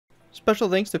Special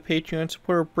thanks to Patreon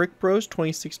supporter Brick Bros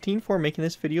 2016 for making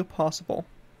this video possible.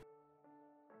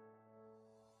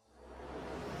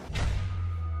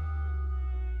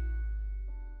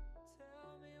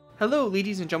 Hello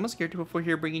ladies and gentlemen, Scared204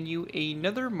 here bringing you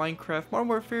another Minecraft Modern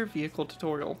Warfare vehicle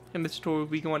tutorial. In this tutorial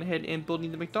we'll be going ahead and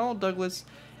building the McDonnell Douglas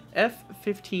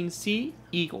F-15C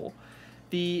Eagle.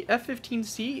 The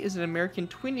F-15C is an American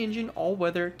twin-engine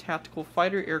all-weather tactical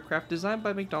fighter aircraft designed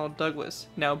by McDonnell Douglas,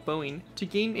 now Boeing, to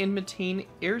gain and maintain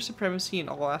air supremacy in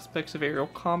all aspects of aerial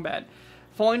combat.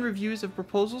 Following reviews of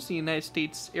proposals, the United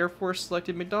States Air Force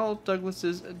selected McDonnell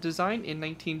Douglas's design in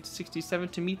 1967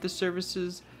 to meet the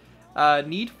service's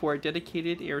need for a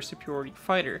dedicated air superiority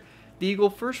fighter. The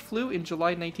Eagle first flew in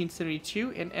July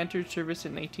 1972 and entered service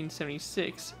in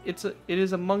 1976. It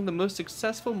is among the most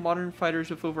successful modern fighters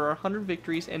with over 100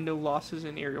 victories and no losses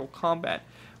in aerial combat,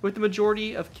 with the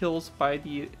majority of kills by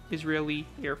the Israeli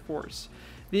Air Force.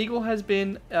 The Eagle has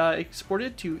been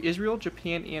exported to Israel,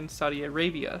 Japan, and Saudi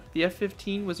Arabia. The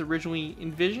F-15 was originally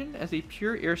envisioned as a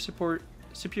pure air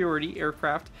superiority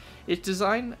aircraft. Its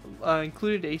design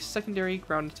included a secondary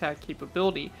ground attack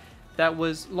capability that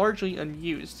was largely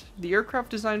unused. The aircraft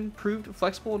design proved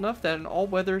flexible enough that an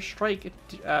all-weather strike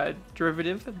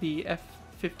derivative, the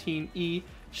F-15E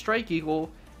Strike Eagle,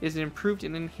 is an improved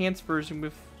and enhanced version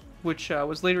which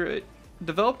was later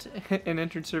developed and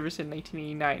entered service in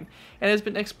 1989 and has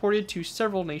been exported to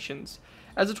several nations.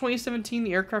 As of 2017,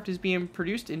 the aircraft is being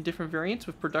produced in different variants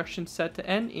with production set to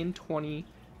end in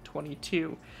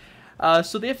 2022.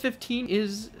 So the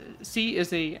F-15C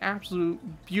is a absolute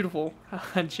beautiful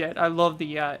jet. I love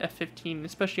the F-15,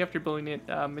 especially after building it.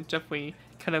 It definitely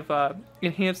kind of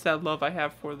enhanced that love I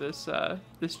have for this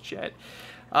this jet.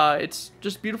 It's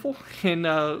just beautiful and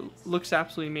looks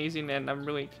absolutely amazing, and I'm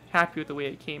really happy with the way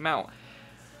it came out.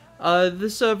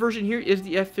 This version here is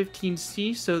the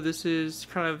F-15C, so this is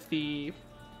kind of the,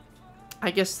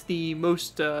 I guess, the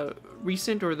most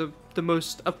recent or the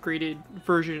most upgraded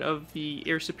version of the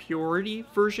air superiority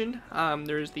version.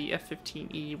 There's the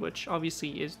F-15E, which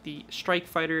obviously is the strike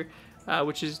fighter,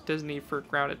 which is designated for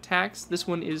ground attacks. This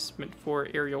one is meant for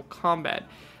aerial combat.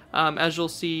 As you'll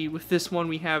see with this one,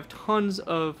 we have tons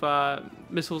of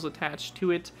missiles attached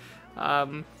to it.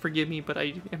 Forgive me, but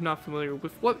I am not familiar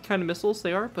with what kind of missiles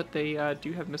they are, but they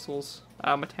do have missiles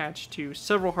attached to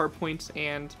several hardpoints,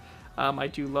 and I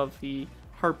do love the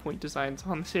hardpoint designs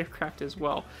on this aircraft as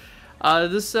well.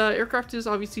 This aircraft is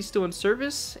obviously still in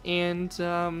service, and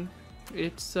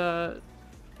it's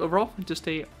overall just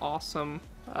a awesome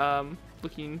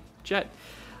looking jet.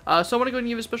 So I want to go and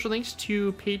give a special thanks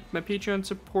to my Patreon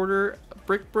supporter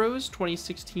Brick Bros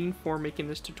 2016 for making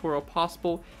this tutorial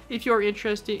possible. If you are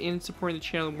interested in supporting the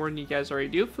channel more than you guys already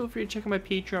do, feel free to check out my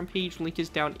Patreon page. Link is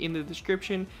down in the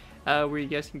description, where you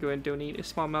guys can go and donate a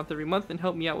small amount every month and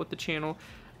help me out with the channel.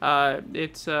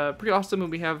 It's pretty awesome,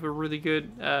 and we have a really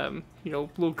good, you know,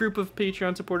 little group of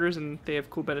Patreon supporters, and they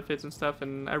have cool benefits and stuff,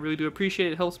 and I really do appreciate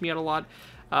it. It helps me out a lot,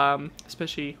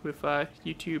 especially with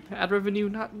YouTube ad revenue,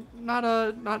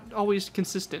 not always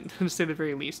consistent, to say the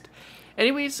very least.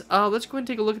 Anyways, let's go ahead and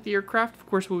take a look at the aircraft. Of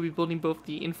course, we'll be building both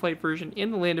the in-flight version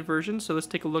and the landed version, so let's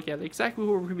take a look at exactly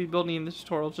what we're going to be building in this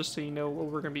tutorial, just so you know what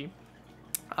we're going to be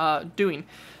doing.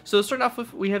 So starting off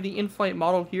with, we have the in-flight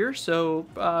model here, so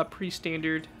pretty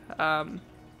standard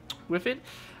with it.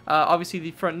 Obviously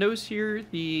the front nose here,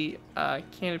 the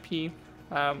canopy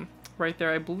right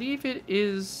there, I believe it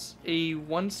is a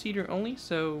one-seater only,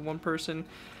 so one person.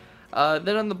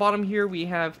 Then on the bottom here we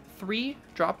have 3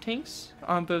 drop tanks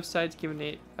on both sides, giving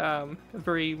it a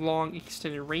very long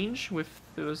extended range with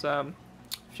those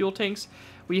fuel tanks.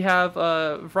 We have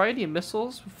a variety of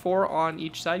missiles, 4 on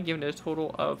each side, giving it a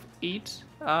total of 8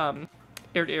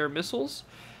 air-to-air missiles.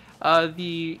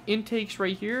 The intakes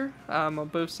right here on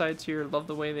both sides here, love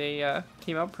the way they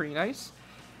came out, pretty nice.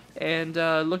 And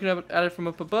looking at it from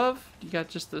up above, you got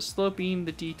just the sloping,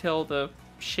 the detail, the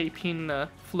shaping, the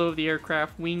flow of the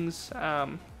aircraft, wings,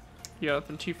 you know,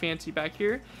 nothing too fancy back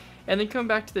here. And then coming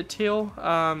back to the tail,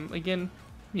 again,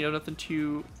 you know, nothing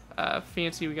too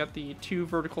fancy. We got the 2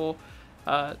 vertical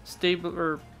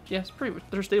yes, pretty much,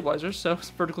 they're stabilizers, so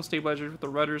it's vertical stabilizers with the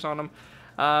rudders on them.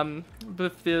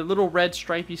 With the little red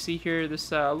stripe you see here,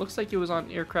 this looks like it was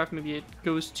on aircraft. Maybe it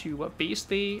goes to what base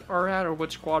they are at or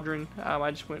what squadron.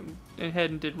 I just went ahead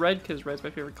and did red because red's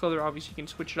my favorite color. Obviously, you can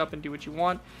switch it up and do what you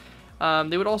want.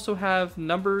 They would also have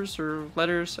numbers or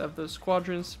letters of the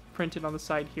squadrons printed on the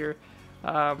side here.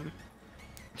 So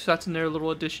that's another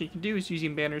little addition you can do, is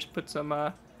using banners, put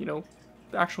some, you know,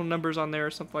 actual numbers on there or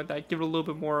something like that. Give it a little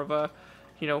bit more of a,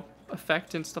 you know,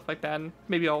 effect and stuff like that, and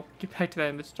maybe I'll get back to that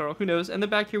in this tutorial, who knows. And then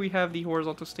back here we have the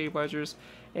horizontal stabilizers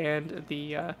and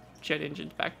the jet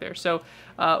engines back there. So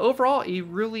overall, a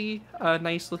really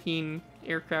nice looking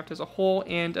aircraft as a whole,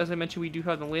 and as I mentioned, we do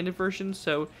have the landed version,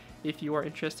 so if you are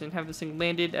interested in having this thing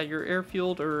landed at your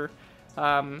airfield, or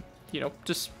you know,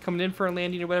 just coming in for a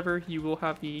landing or whatever, you will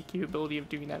have the capability of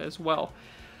doing that as well.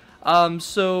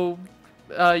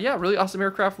 Yeah, really awesome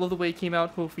aircraft. Love the way it came out.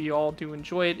 Hopefully you all do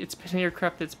enjoy it. It's been an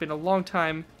aircraft that's been a long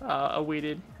time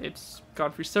awaited. It's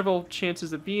gone through several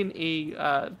chances of being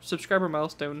a subscriber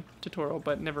milestone tutorial,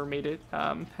 but never made it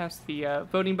past the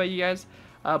voting by you guys.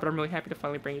 But I'm really happy to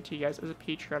finally bring it to you guys as a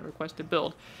Patreon requested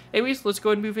build. Anyways, let's go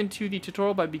ahead and move into the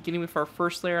tutorial by beginning with our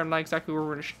first layer. I'm not exactly where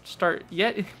we're going to start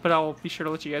yet, but I'll be sure to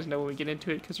let you guys know when we get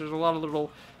into it, because there's a lot of little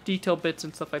detail bits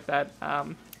and stuff like that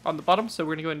on the bottom. So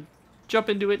we're going to go ahead and jump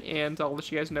into it, and I'll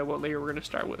let you guys know what layer we're going to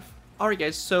start with. Alright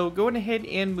guys, so going ahead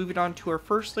and moving on to our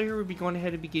first layer, we'll be going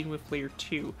ahead and begin with layer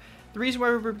 2. The reason why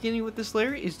we're beginning with this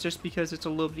layer is just because it's a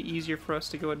little bit easier for us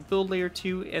to go ahead and build layer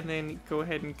 2 and then go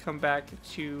ahead and come back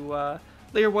to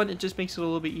layer 1. It just makes it a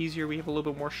little bit easier. We have a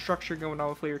little bit more structure going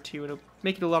on with layer 2, and it'll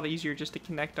make it a lot easier just to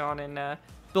connect on and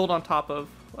build on top of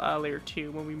layer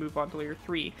 2 when we move on to layer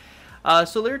 3.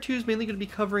 So layer 2 is mainly going to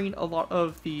be covering a lot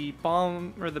of the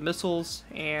bomb, or the missiles,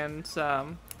 and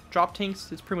drop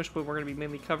tanks. It's pretty much what we're going to be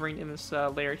mainly covering in this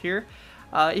layer here.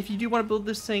 If you do want to build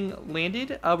this thing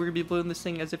landed, we're going to be building this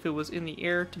thing as if it was in the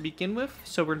air to begin with.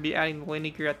 So we're going to be adding the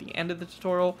landing gear at the end of the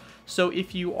tutorial. So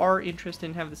if you are interested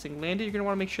in having this thing landed, you're going to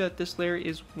want to make sure that this layer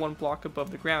is one block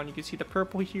above the ground. You can see the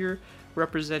purple here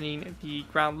representing the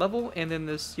ground level, and then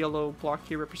this yellow block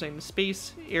here representing the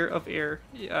space of air,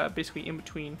 basically in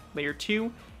between layer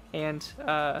 2 and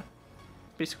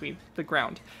basically the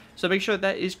ground. So make sure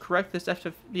that is correct. The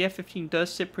F-15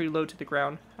 does sit pretty low to the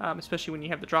ground, especially when you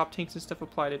have the drop tanks and stuff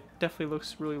applied. It definitely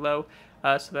looks really low,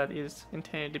 so that is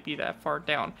intended to be that far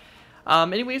down.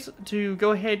 Anyways, to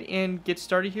go ahead and get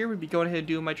started here, we'd be going ahead and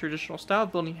doing my traditional style,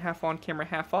 building half on camera,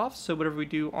 half off. So whatever we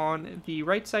do on the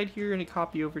right side here, you're going to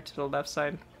copy over to the left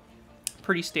side.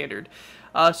 Pretty standard.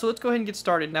 So let's go ahead and get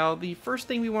started. Now, the first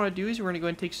thing we want to do is we're going to go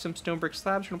ahead and take some stone brick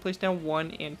slabs. We're going to place down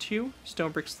 1 and 2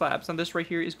 stone brick slabs. Now, this right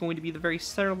here is going to be the very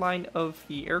center line of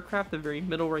the aircraft, the very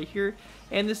middle right here.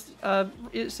 And this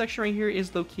section right here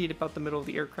is located about the middle of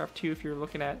the aircraft too. If you're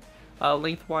looking at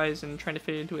lengthwise and trying to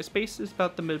fit it into a space, it's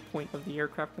about the midpoint of the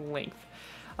aircraft length.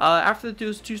 After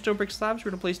those 2 stone brick slabs,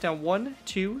 we're going to place down 1,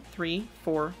 2, 3,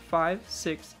 4, 5,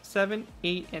 6, 7,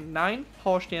 8, and 9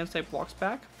 polished andesite blocks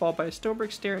back, followed by a stone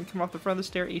brick stair, and come off the front of the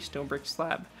stair a stone brick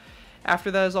slab. After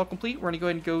that is all complete, we're going to go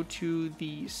ahead and go to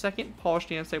the second polished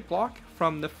andesite block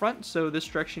from the front. So this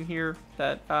direction here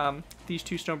that these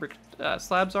 2 stone brick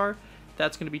slabs are,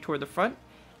 that's going to be toward the front.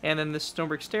 And then this stone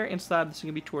brick stair and slab, this is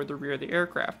going to be toward the rear of the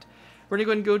aircraft. We're going to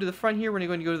go ahead and go to the front here. We're going to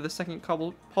go ahead and go to the second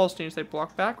polished andesite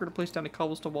block back. We're going to place down a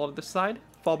cobblestone wall to the side,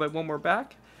 followed by 1 more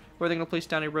back. We're then going to place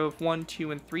down a row of 1,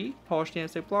 2, and 3 polished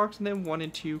andesite blocks, and then 1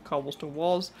 and 2 cobblestone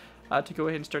walls to go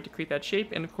ahead and start to create that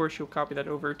shape. And of course, you'll copy that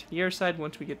over to the air side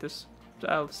once we get this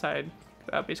side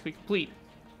basically complete.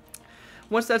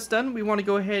 Once that's done, we want to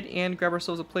go ahead and grab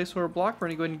ourselves a placeholder block. We're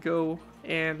going to go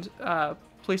ahead and go and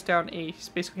place down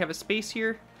basically have a space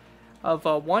here of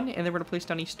 1, and then we're going to place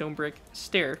down a stone brick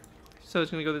stair. So it's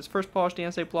going to go to this first polished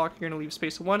andesite block. You're going to leave a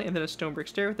space of 1, and then a stone brick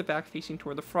stair with the back facing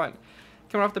toward the front.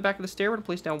 Coming off the back of the stair, we're going to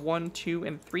place down 1, 2,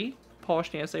 and 3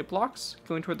 polished andesite blocks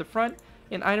going toward the front,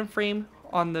 an item frame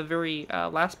on the very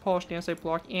last polished andesite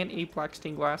block, and a black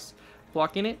stained glass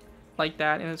block in it, like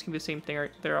that, and it's going to be the same thing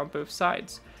right there on both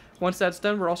sides. Once that's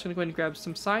done, we're also going to go ahead and grab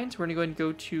some signs. We're going to go ahead and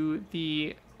go to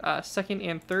the second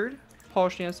and third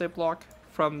polished andesite block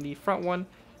from the front one,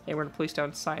 and we're going to place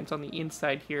down signs on the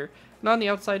inside here. Not on the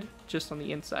outside, just on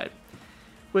the inside.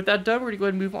 With that done, we're going to go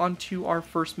ahead and move on to our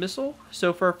first missile.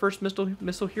 So for our first missile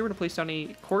here, we're going to place down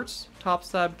a quartz top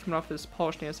slab coming off this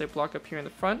polished andesite block up here in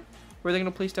the front. We're then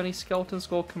going to place down a skeleton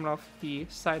skull coming off the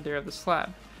side there of the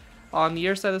slab. On the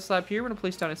other side of the slab here, we're going to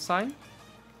place down a sign,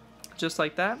 just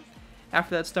like that.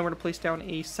 After that's done, we're going to place down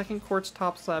a second quartz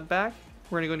top slab back.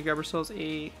 We're going to go and grab ourselves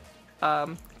a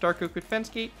dark oak wood fence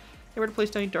gate, and we're going to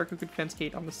place down a dark oak wood fence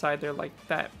gate on the side there like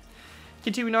that.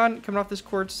 Continuing on, coming off this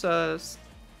quartz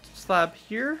slab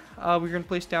here, we're going to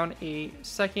place down a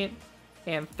second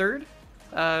and third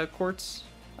quartz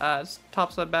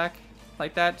top slab back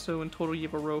like that. So in total you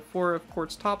have a row of 4 of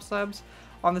quartz top slabs.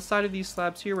 On the side of these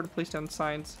slabs here, we're going to place down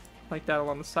signs like that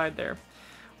along the side there.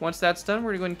 Once that's done,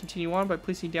 we're going to go ahead and continue on by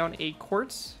placing down a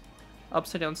quartz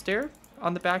upside down stair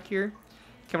on the back here.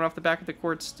 Coming off the back of the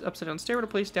quartz upside down stair, we're going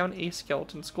to place down a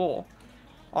skeleton skull.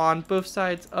 On both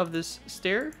sides of this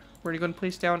stair, we're going to go and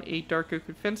place down a dark oak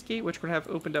fence gate, which we're going to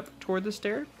have opened up toward the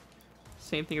stair.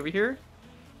 Same thing over here.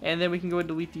 And then we can go and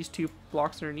delete these 2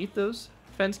 blocks underneath those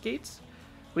fence gates.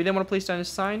 We then want to place down a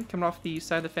sign coming off the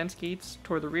side of the fence gates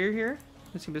toward the rear here.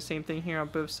 It's going to be the same thing here on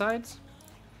both sides.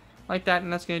 Like that,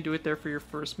 and that's going to do it there for your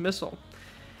first missile.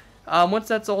 Once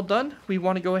that's all done, we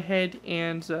want to go ahead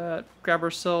and grab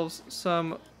ourselves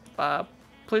some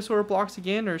placeholder blocks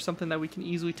again, or something that we can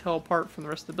easily tell apart from the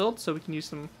rest of the build. So we can use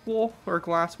some wool or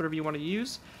glass, whatever you want to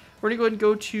use. We're going to go ahead and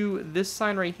go to this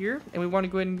sign right here, and we want to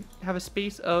go ahead and have a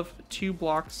space of 2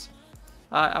 blocks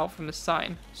out from the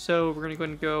sign. So we're going to go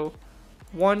ahead and go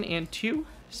 1 and 2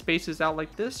 spaces out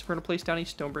like this. We're going to place down a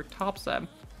stone brick top slab.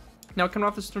 Now coming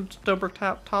off the stone brick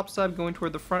top slab going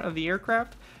toward the front of the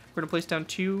aircraft, we're going to place down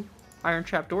 2 iron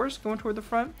trap doors going toward the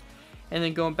front. And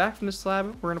then going back from the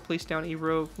slab, we're going to place down a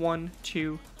row of 1,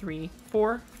 2, 3,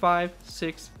 4, 5,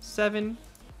 6, 7,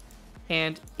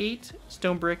 and 8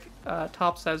 stone brick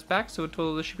top slabs back. So in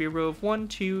total, this should be a row of 1,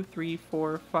 2, 3,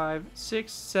 4, 5,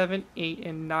 6, 7, 8,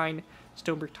 and 9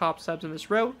 stone brick top slabs in this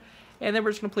row. And then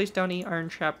we're just going to place down an iron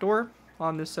trap door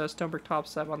on this stone brick top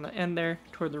slab on the end there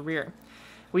toward the rear.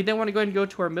 We then want to go ahead and go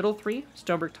to our middle 3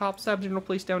 stone brick top slabs. We're going to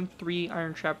place down 3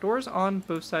 iron trap doors on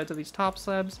both sides of these top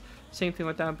slabs. Same thing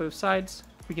like that on both sides.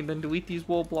 We can then delete these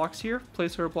wool blocks here,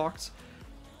 placeholder blocks,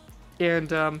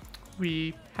 and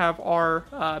we have our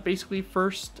basically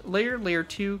first layer, layer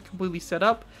 2, completely set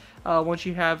up. Once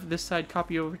you have this side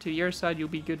copy over to the other side, you'll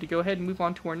be good to go ahead and move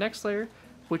on to our next layer,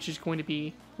 which is going to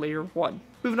be layer 1.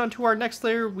 Moving on to our next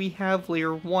layer, we have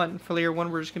layer 1. For layer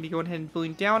 1, we're just going to be going ahead and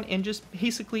building down and just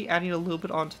basically adding a little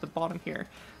bit onto the bottom here.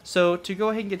 So to go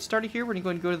ahead and get started here, we're going to go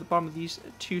ahead and go to the bottom of these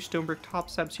 2 stone brick top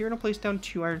slabs here, and I'll place down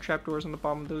 2 iron trap doors on the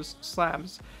bottom of those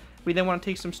slabs. We then want to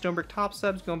take some stone brick top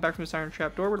slabs, going back from this iron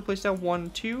trap door, we're going to place down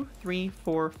 1, 2, 3,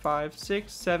 4, 5,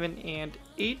 6, 7, and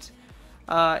 8.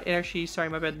 And actually, sorry,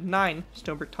 my bad, 9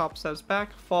 stone brick top slabs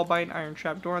back, followed by an iron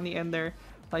trap door on the end there,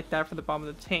 like that for the bottom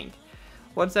of the tank.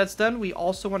 Once that's done, we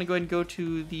also want to go ahead and go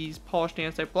to these polished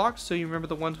andesite blocks. So you remember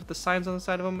the ones with the signs on the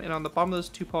side of them, and on the bottom of those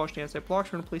 2 polished andesite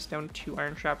blocks, we're going to place down 2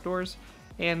 iron trap doors,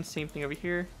 and same thing over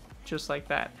here, just like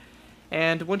that.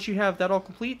 And once you have that all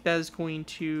complete, that is going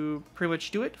to pretty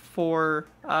much do it for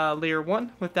layer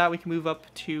 1. With that, we can move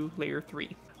up to layer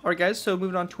 3. Alright guys, so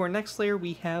moving on to our next layer,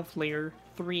 we have layer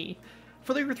 3.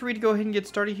 For layer 3 to go ahead and get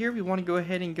started here, we want to go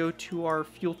ahead and go to our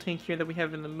fuel tank here that we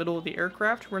have in the middle of the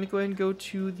aircraft. We're going to go ahead and go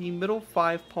to the middle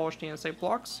 5 polished andesite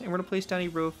blocks, and we're going to place down a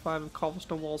row of 5 of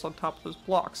cobblestone walls on top of those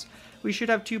blocks. We should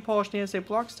have 2 polished andesite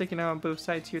blocks sticking out on both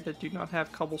sides here that do not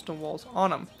have cobblestone walls on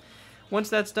them. Once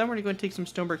that's done, we're going to go and take some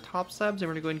stone brick top slabs, and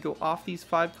we're going to go ahead and go off these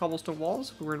 5 cobblestone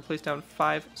walls. We're going to place down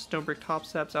 5 stone brick top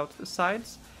slabs out to the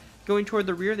sides. Going toward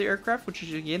the rear of the aircraft, which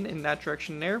is again in that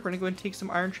direction there, we're going to go ahead and take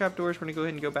some iron trap doors. We're going to go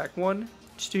ahead and go back 1,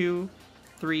 2,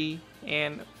 3,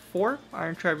 and 4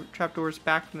 iron trap doors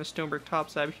back from the stone brick top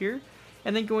slab here.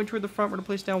 And then going toward the front, we're going to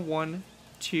place down 1,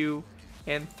 2,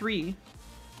 and 3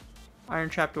 iron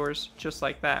trap doors just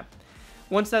like that.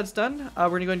 Once that's done, we're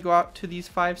going to go and go out to these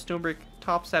 5 stone brick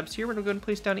top slabs here. We're going to go and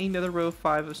place down another row of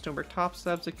 5 of stone brick top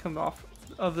slabs that come off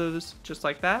of those just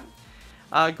like that.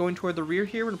 Going toward the rear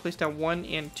here, we're going to place down 1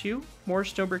 and 2 more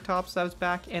stone brick top slabs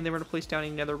back, and then we're going to place down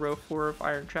another row of 4 of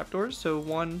iron trapdoors. So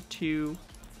 1, 2,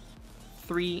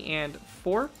 3, and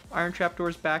 4 iron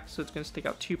trapdoors back, so it's going to stick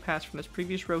out 2 paths from this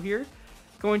previous row here.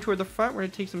 Going toward the front, we're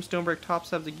going to take some stone brick top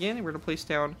slabs again, and we're going to place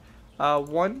down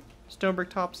 1 stone brick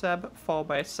top slab, followed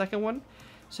by a second one.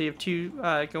 So you have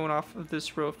 2 going off of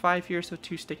this row of 5 here, so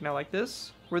 2 sticking out like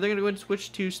this. We're then going to go ahead and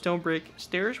switch to stone brick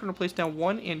stairs. We're going to place down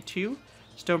 1 and 2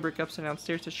 stone brick upside down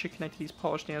stairs that should connect to these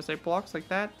polished andesite blocks like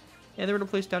that. And then we're going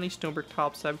to place down a stone brick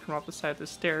top slab coming off the side of the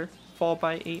stair, followed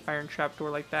by an iron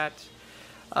trapdoor like that.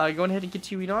 Going ahead and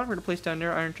continuing on, we're going to place down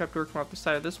another iron trapdoor coming off the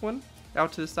side of this one,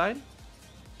 out to the side.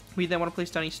 We then want to place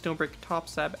down a stone brick top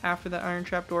slab after that iron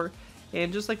trapdoor.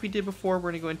 And just like we did before,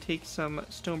 we're going to go and take some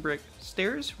stone brick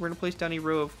stairs. We're going to place down a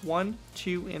row of 1,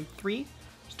 2, and 3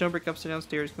 stone brick upside down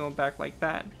stairs going back like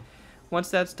that. Once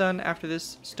that's done, after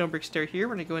this stone brick stair here,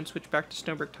 we're going to go and switch back to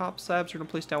stone brick top slabs. We're going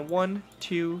to place down 1,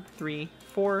 2, 3,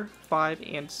 4, 5,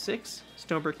 and 6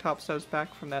 stone brick top slabs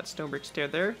back from that stone brick stair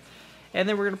there. And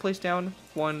then we're going to place down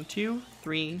 1, 2,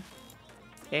 3,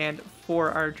 and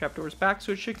 4 iron trapdoors back.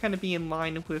 So it should kind of be in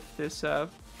line with this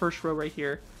first row right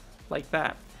here, like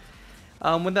that.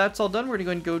 When that's all done, we're going to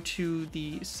go and go to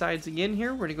the sides again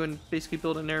here. We're going to go and basically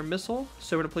build an air missile.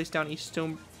 So we're going to place down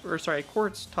a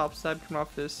quartz top slab coming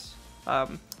off this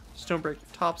stone brick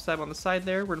top slab on the side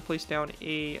there. We're going to place down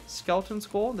a skeleton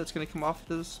skull that's going to come off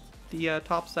the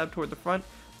top slab toward the front,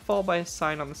 followed by a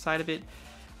sign on the side of it.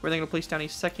 We're then going to place down a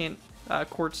second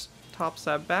quartz top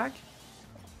slab back.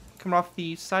 Coming off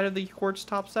the side of the quartz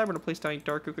top slab, we're going to place down a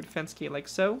dark oak defense gate like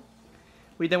so.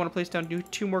 We then want to place down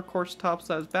two more quartz top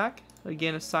slabs back.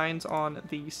 Again, signs on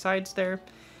the sides there.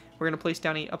 We're going to place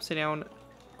down a upside down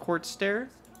quartz stair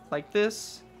like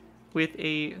this with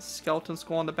a skeleton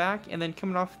skull on the back. And then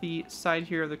coming off the side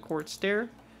here of the quartz stair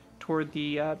toward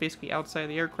the basically outside of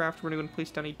the aircraft, we're going to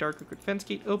place down a dark oak defense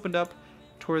gate opened up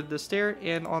toward the stair,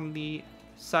 and on the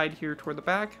side here toward the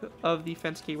back of the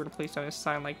fence gate, we're going to place down a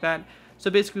sign like that.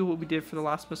 So basically what we did for the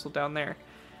last missile down there.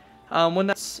 When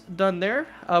that's done there,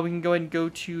 we can go ahead and go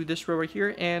to this row right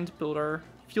here and build our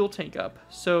fuel tank up.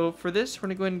 So for this, we're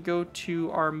going to go ahead and go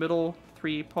to our middle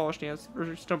 3 polished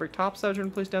stone brick top slabs. We're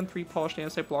going to place down 3 polished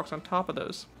andesite blocks on top of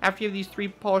those. After you have these 3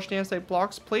 polished andesite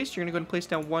blocks placed, you're going to go ahead and place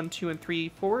down 1, 2, and 3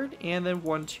 forward, and then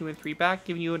 1, 2, and 3 back,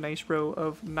 giving you a nice row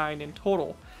of 9 in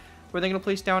total. We're then going to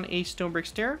place down a stone brick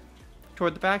stair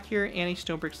toward the back here, and a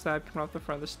stone brick slab coming off the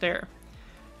front of the stair.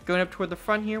 Going up toward the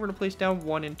front here, we're going to place down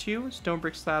 1 and 2 stone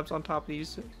brick slabs on top of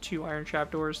these 2 iron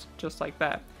trapdoors, just like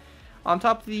that. On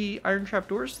top of the iron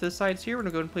trapdoors, to the sides here, we're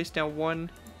going to go ahead and place down 1,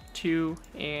 2,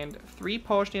 and 3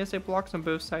 polished andesite blocks on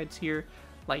both sides here,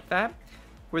 like that.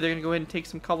 We're then going to go ahead and take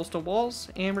some cobblestone walls,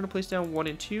 and we're going to place down 1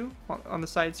 and 2 on the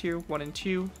sides here, 1 and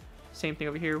 2. Same thing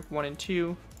over here, 1 and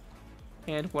 2,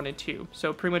 and 1 and 2.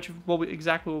 So pretty much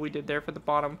exactly what we did there for the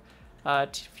bottom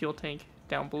fuel tank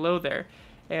down below there.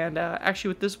 And actually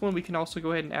with this one, we can also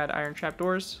go ahead and add iron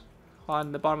trapdoors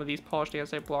on the bottom of these polished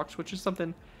andesite blocks, which is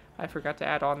something I forgot to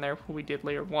add on there when we did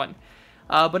layer 1.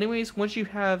 But anyways, once you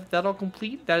have that all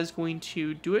complete, that is going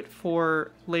to do it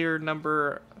for layer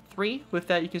number 3. With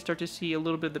that, you can start to see a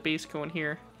little bit of the base going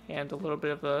here, and a little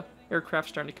bit of the aircraft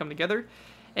starting to come together.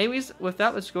 Anyways, with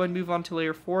that, let's go ahead and move on to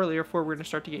layer 4. Layer 4, we're going to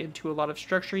start to get into a lot of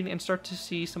structuring and start to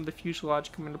see some of the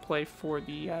fuselage come into play for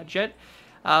the jet.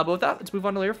 But with that, let's move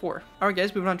on to layer 4. Alright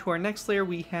guys, moving on to our next layer,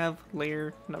 we have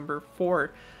layer number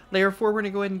 4. Layer 4, we're going to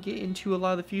go ahead and get into a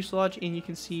lot of the fuselage, and you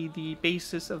can see the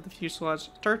basis of the fuselage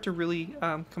start to really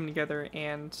come together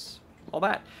and all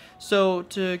that. So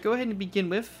to go ahead and begin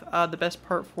with, the best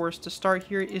part for us to start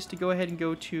here is to go ahead and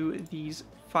go to these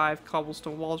 5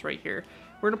 cobblestone walls right here.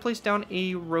 We're going to place down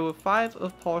a row of 5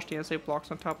 of polished andesite blocks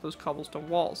on top of those cobblestone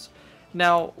walls.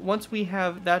 Now, once we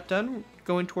have that done,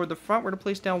 going toward the front, we're going to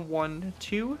place down 1,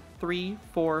 2, 3,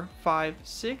 4, 5,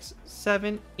 6,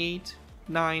 7, 8,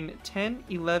 9, 10,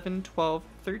 11, 12,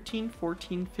 13,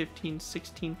 14, 15,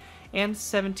 16, and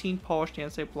 17 polished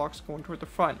andesite blocks going toward the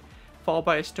front, followed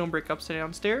by a stone brick upside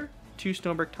down stair, 2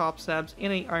 stone brick top slabs,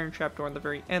 and an iron trapdoor on the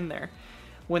very end there.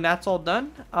 When that's all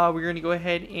done, we're going to go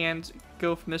ahead and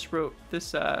go from this row,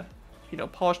 this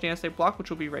polished andesite block, which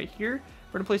will be right here.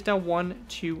 We're going to place down 1,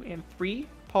 2, and 3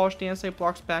 polished andesite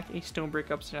blocks back, a stone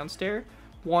brick upside down stair,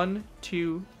 1,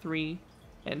 2, 3,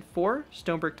 and 4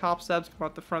 stone brick top slabs come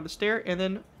out the front of the stair, and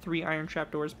then 3 iron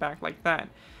trapdoors back like that.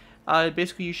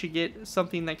 Basically, you should get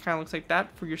something that kind of looks like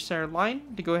that for your center line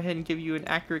to go ahead and give you an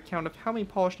accurate count of how many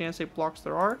polished andesite blocks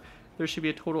there are. There should be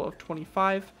a total of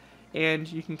 25,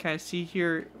 and you can kind of see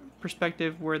here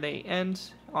perspective where they end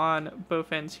on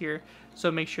both ends here,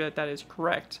 so make sure that that is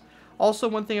correct. Also,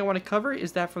 one thing I want to cover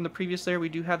is that from the previous layer, we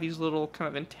do have these little kind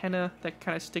of antenna that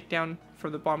kind of stick down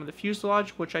from the bottom of the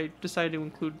fuselage, which I decided to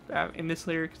include in this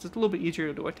layer because it's a little bit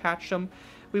easier to attach them.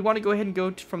 We want to go ahead and go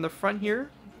from the front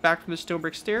here, back from the stone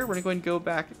brick stair. We're going to go ahead and go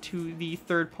back to the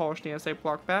 3rd polished andesite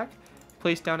block back,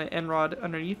 place down an end rod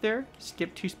underneath there,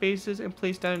 skip 2 spaces, and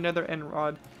place down another end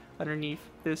rod underneath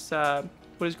this,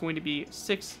 what is going to be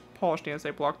 6 polished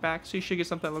andesite block back, so you should get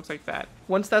something that looks like that.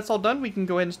 Once that's all done, we can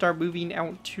go ahead and start moving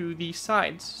out to the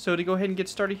sides. So to go ahead and get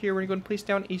started here, we're going to go and place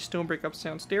down a stone brick upside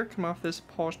down stair, come off this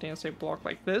polished andesite block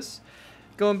like this.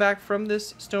 Going back from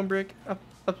this stone brick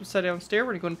upside down stair,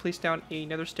 we're going to go and place down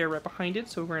another stair right behind it,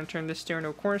 so we're going to turn this stair into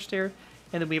a corner stair,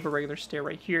 and then we have a regular stair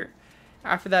right here.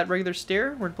 After that regular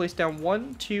stair, we're going to place down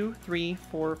 1, 2, 3,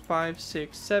 4, 5,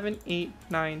 6, 7, 8,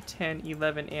 9, 10,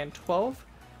 11, and 12.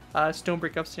 Stone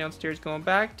brick upside down stairs going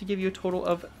back to give you a total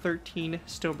of 13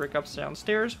 stone brick upside down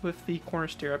stairs with the corner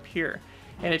stair up here.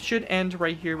 And it should end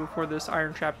right here before this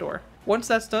iron trapdoor. Once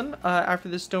that's done, after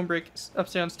this stone brick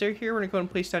upside down stair here, we're going to go and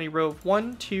place down a row of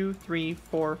 1, 2, 3,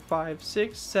 4, 5,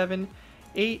 6, 7,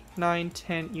 8, 9,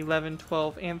 10, 11,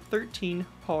 12, and 13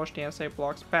 polished andesite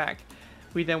blocks back.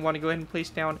 We then want to go ahead and place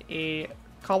down a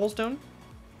cobblestone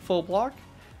full block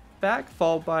back,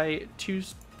 followed by 2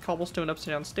 cobblestone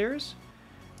upside down stairs.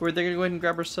 We're then going to go ahead and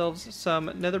grab ourselves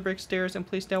some nether brick stairs and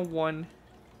place down 1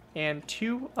 and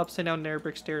 2 upside down nether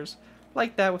brick stairs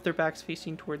like that with their backs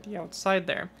facing toward the outside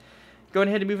there. Going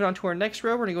ahead and moving on to our next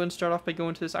row, we're going to go and start off by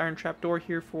going to this iron trapdoor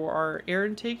here for our air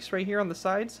intakes right here on the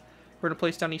sides. We're going to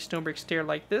place down a stone brick stair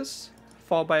like this,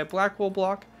 followed by a black wool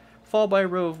block, followed by a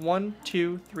row of 1,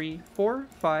 2, 3, 4,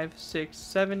 5, 6,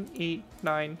 7, 8,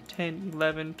 9, 10,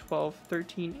 11, 12,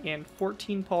 13, and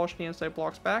 14 polished andesite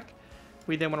blocks back.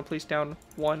 We then want to place down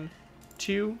 1,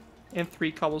 2, and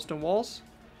 3 cobblestone walls.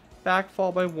 Back,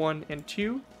 followed by 1 and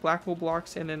 2 black wool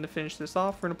blocks, and then to finish this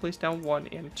off, we're going to place down 1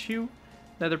 and 2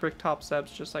 nether brick top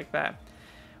slabs just like that.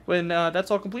 When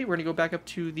that's all complete, we're going to go back up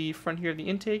to the front here of the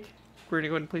intake. We're going to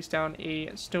go ahead and place down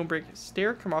a stone brick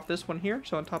stair, come off this one here,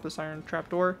 so on top of this iron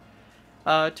trapdoor,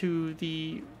 to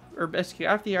the, or basically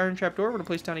after the iron trapdoor, we're going to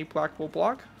place down a black wool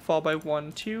block, followed by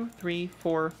 1, 2, 3,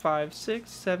 4, 5, 6,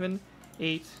 7,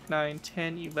 8, 9,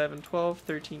 10, 11, 12,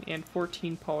 13, and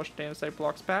 14 polished andesite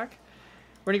blocks back.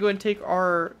 We're going to go ahead and take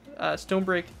our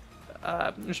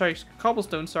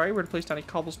cobblestone, we're going to place down a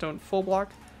cobblestone full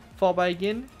block, followed by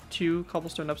again 2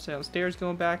 cobblestone upside down stairs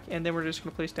going back, and then we're just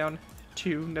going to place down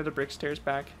 2 nether brick stairs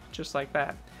back, just like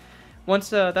that. Once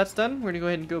that's done, we're going to go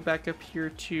ahead and go back up here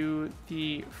to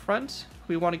the front.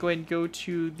 We want to go ahead and go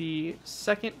to the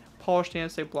second polished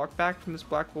andesite block back from this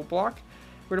black wool block.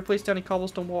 We're going to place down a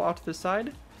cobblestone wall out to the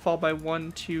side, followed by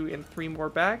 1, 2, and 3 more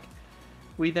back.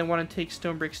 We then want to take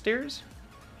stone brick stairs,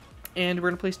 and we're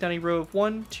going to place down a row of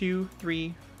 1, 2,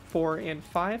 3, 4, and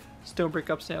 5 stone brick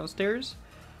upside down stairs.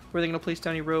 We're then going to place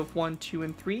down a row of 1, 2,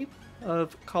 and 3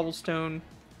 of cobblestone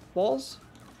walls.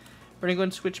 We're going to go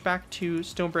and switch back to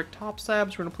stone brick top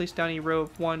slabs. We're going to place down a row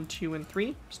of 1, 2, and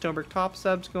 3 stone brick top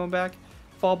slabs going back,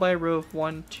 followed by a row of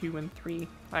 1, 2, and 3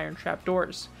 iron trap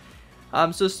doors.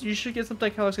 So you should get something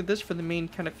kind of looks like this for the main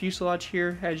kind of fuselage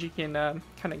here, as you can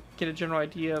kind of get a general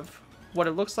idea of what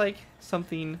it looks like,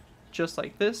 something just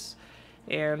like this,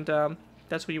 and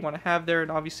that's what you want to have there. And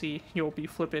obviously you'll be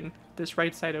flipping this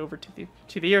right side over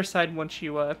to the air side once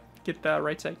you get the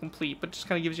right side complete, but just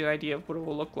kind of gives you an idea of what it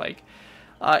will look like.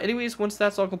 Anyways, once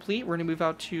that's all complete, we're going to move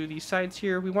out to the sides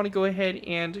here. We want to go ahead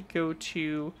and go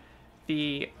to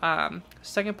the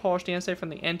second polished andesite from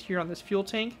the end here on this fuel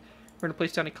tank. We're going to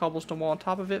place down a cobblestone wall on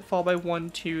top of it, followed by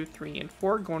 1, 2, 3, and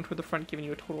 4, going toward the front, giving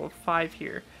you a total of 5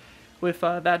 here. With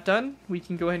that done, we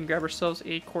can go ahead and grab ourselves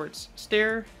a quartz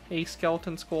stair, a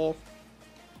skeleton skull,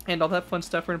 and all that fun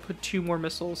stuff. We're going to put 2 more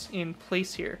missiles in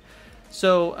place here.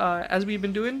 So, as we've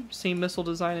been doing, same missile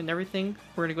design and everything,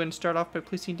 we're going to go ahead and start off by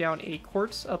placing down a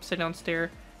quartz upside down stair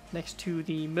next to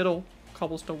the middle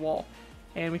cobblestone wall.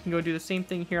 And we can go do the same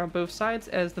thing here on both sides,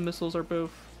 as the missiles are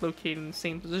both located in the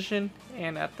same position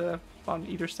and on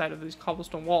either side of these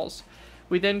cobblestone walls.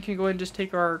 We then can go ahead and just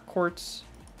take our quartz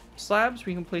slabs.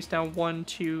 We can place down 1,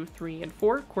 2, 3, and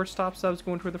 4. Quartz top slabs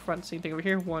going toward the front. Same thing over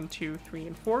here. 1, 2, 3,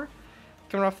 and 4.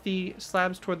 Coming off the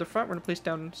slabs toward the front, we're going to place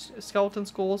down skeleton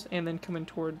skulls, and then coming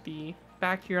toward the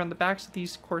back here on the backs of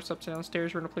these quartz upside down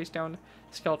stairs, we're going to place down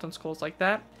skeleton skulls like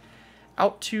that.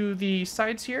 Out to the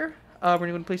sides here, we're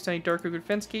going to place down a dark oak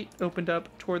fence gate opened up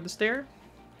toward the stair.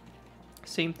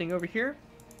 Same thing over here.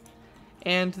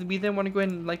 And we then want to go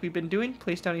ahead and, like we've been doing,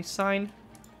 place down a sign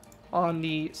on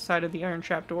the side of the iron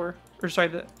trapdoor, or sorry,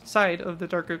 the side of the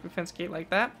dark oak fence gate like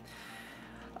that.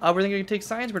 We're then going to take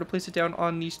signs. We're going to place it down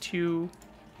on these 2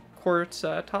 quartz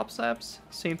top slabs.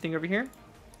 Same thing over here.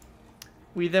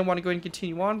 We then want to go ahead and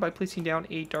continue on by placing down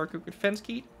a dark oak fence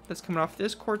gate that's coming off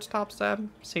this quartz top slab.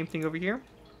 Same thing over here.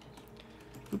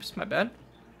 Oops, my bad.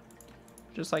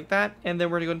 Just like that. And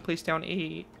then we're going to go ahead and place down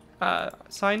a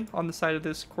sign on the side of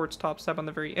this quartz top slab on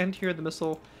the very end here. The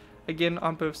missile, again,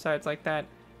 on both sides like that.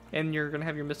 And you're going to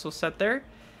have your missile set there.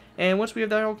 And once we have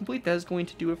that all complete, that is going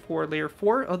to do it for layer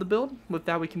 4 of the build. With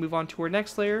that, we can move on to our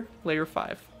next layer, layer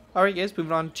 5. Alright guys,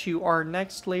 moving on to our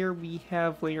next layer, we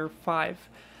have layer 5.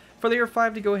 For layer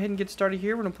 5, to go ahead and get started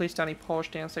here, we're going to place down a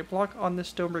polished andesite block on this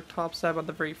stone brick top slab on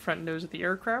the very front nose of the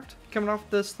aircraft. Coming off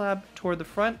the slab toward the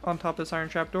front, on top of this iron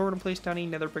trapdoor, we're going to place down a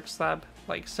nether brick slab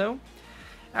like so.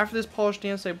 After this polished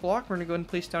andesite block, we're going to go ahead and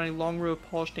place down a long row of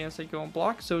polished andesite going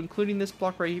block. So including this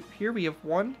block right here, we have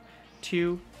 1,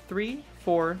 2, 3,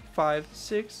 4, 5,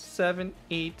 6, 7,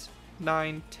 8,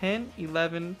 9, 10,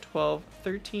 11, 12,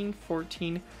 13,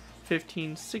 14,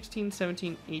 15, 16,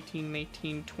 17, 18,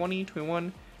 19, 20,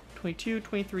 21, 22,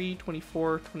 23,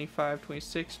 24, 25,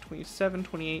 26, 27,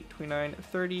 28, 29,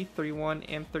 30, 31,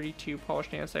 and 32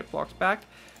 polished andesite blocks back.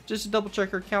 Just to double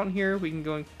check our count here, we can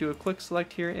go and do a quick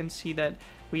select here and see that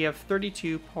we have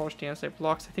 32 polished andesite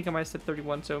blocks. I think I might have said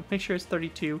 31, so make sure it's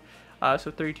 32.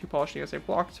 So 32 polished andesite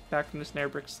blocks back from this nether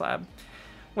brick slab.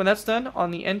 When that's done,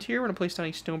 on the end here, we're going to place down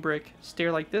a stone brick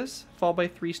stair like this, followed by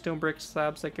 3 stone brick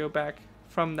slabs that go back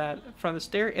from the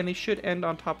stair, and they should end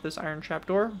on top of this iron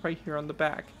trapdoor right here on the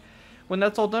back. When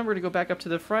that's all done, we're going to go back up to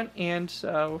the front and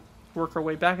work our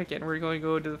way back again. We're going to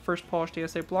go to the first polished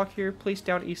andesite block here, place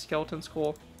down a skeleton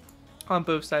skull on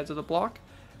both sides of the block.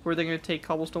 We're then going to take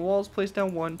cobblestone walls, place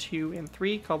down 1, 2, and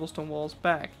 3 cobblestone walls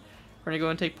back. We're going to go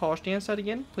and take polished andesite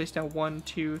again, place down 1,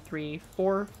 2, 3,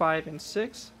 4, 5, and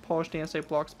 6 polished andesite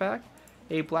blocks back,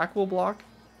 a black wool block,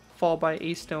 followed by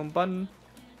a stone button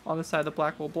on the side of the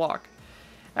black wool block.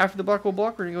 After the black wool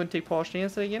block, we're going to go and take polished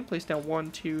andesite again, place down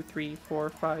 1, 2, 3, 4,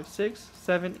 5, 6,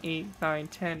 7, 8, 9,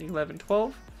 10, 11,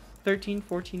 12, 13,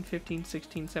 14, 15,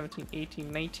 16, 17,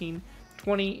 18, 19,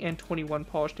 20, and 21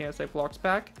 polished andesite blocks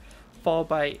back, followed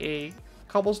by a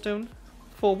cobblestone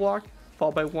full block,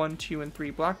 followed by 1, 2, and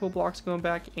 3 black wool blocks going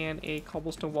back, and a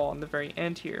cobblestone wall on the very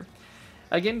end here.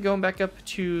 Again, going back up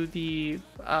to the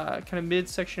kind of mid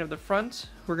section of the front,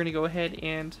 we're going to go ahead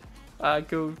and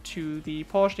go to the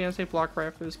polished andesite block right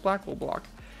after this black wool block.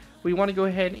 We want to go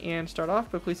ahead and start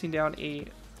off by placing down a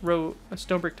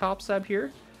stone brick top slab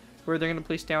here, where they're going to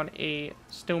place down a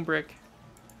stone brick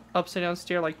upside down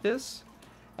stair like this.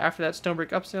 After that stone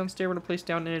brick upside down stair, we're going to place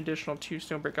down an additional 2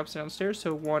 stone brick upside down stairs,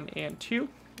 so 1 and 2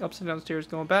 upside down stairs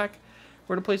going back.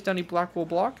 We're going to place down a black wool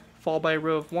block, followed by a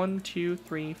row of 1, 2,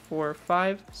 3, 4,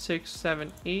 5, 6,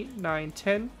 7, 8, 9,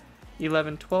 10,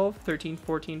 11, 12, 13,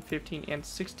 14, 15, and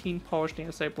 16 polished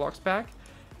andesite blocks back.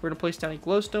 We're going to place down a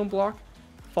glowstone block,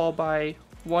 followed by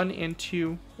 1 and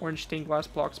 2 orange stained glass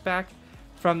blocks back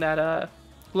from that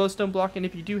glowstone block. And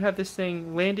if you do have this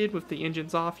thing landed with the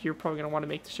engines off, you're probably going to want to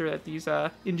make sure that these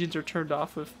engines are turned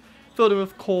off, filled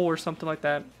with coal or something like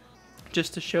that,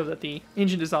 just to show that the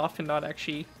engine is off and not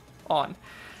actually on.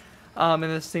 And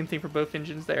the same thing for both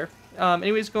engines there.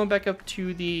 Anyways, going back up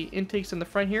to the intakes in the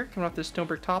front here, coming off this stone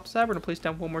brick top slab, we're going to place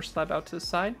down one more slab out to the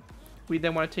side. We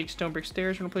then want to take stone brick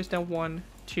stairs. We're going to place down 1,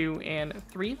 2, and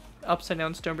 3 upside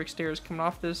down stone brick stairs coming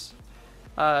off this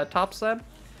top slab.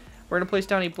 We're going to place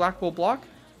down a black wool block,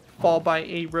 followed by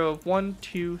a row of 1,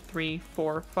 2, 3,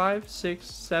 4, 5, 6,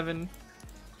 7,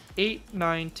 8,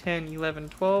 9, 10, 11,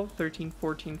 12, 13,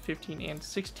 14, 15, and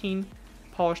 16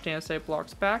 polished andesite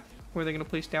blocks back, where they're going to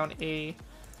place down a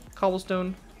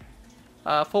cobblestone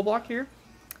full block here.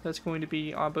 That's going to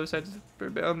be on both sides,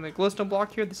 on the glowstone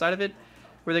block here, the side of it,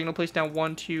 where they're going to place down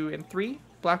 1, 2, and 3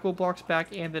 black wool blocks back,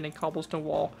 and then a cobblestone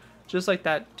wall, just like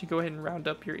that, to go ahead and round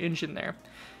up your engine there.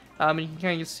 And you can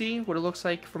kind of see what it looks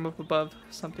like from up above,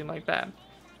 something like that.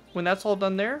 When that's all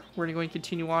done there, we're going to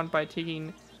continue on by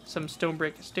taking some stone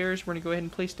brick stairs. We're going to go ahead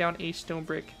and place down a stone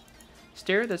brick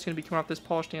stair that's going to be coming off this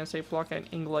polished andesite block at an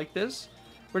angle like this.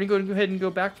 We're going to go ahead and go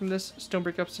back from this stone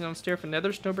brick upside down stair for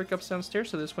another stone brick upside down stair.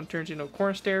 So this one turns into a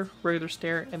corner stair, regular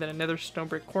stair, and then another stone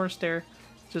brick corner stair,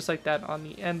 just like that on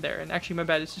the end there. And actually, my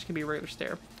bad, it's just going to be a regular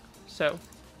stair. So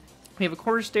we have a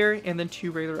corner stair and then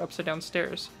 2 regular upside down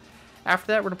stairs. After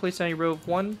that, we're going to place down a row of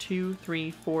 1, 2,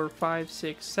 3, 4, 5,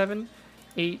 6, 7,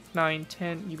 8, 9,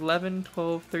 10, 11,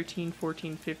 12, 13,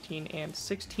 14, 15, and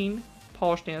 16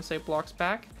 polished andesite blocks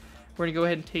back. We're going to go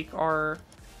ahead and take our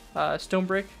stone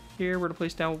brick here. We're going to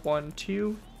place down 1,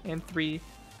 2, and 3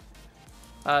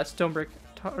 4 stone brick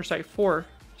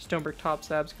top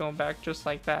slabs going back, just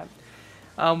like that.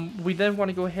 We then want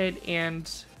to go ahead and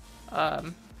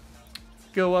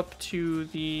go up to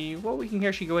the, well, we can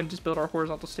actually go ahead and just build our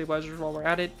horizontal stabilizers while we're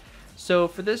at it. So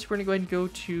for this, we're going to go ahead and go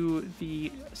to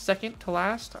the second to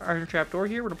last iron trapdoor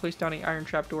here. We're going to place down an iron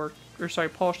trapdoor, or sorry,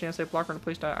 polished andesite block. We're going to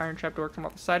place down an iron trapdoor come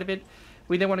off the side of it.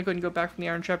 We then want to go ahead and go back from the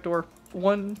iron trapdoor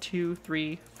 1, 2,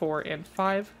 3, 4, and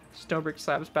 5 stone brick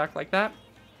slabs back like that.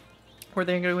 We're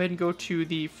then going to go ahead and go to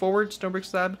the forward stone brick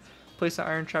slab, place the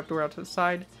iron trapdoor out to the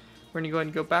side. We're going to go ahead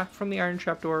and go back from the iron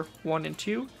trapdoor 1 and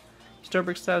 2 stone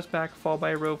brick slabs back, followed by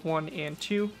a row of 1 and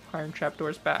 2 iron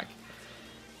trapdoors back.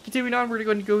 Continuing on, we're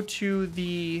going to go to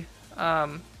the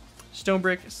stone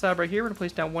brick slab right here. We're going to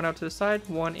place down 1 out to the side,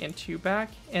 1 and 2 back,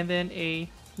 and then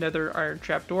another iron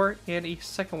trapdoor and a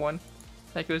second one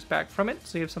that goes back from it.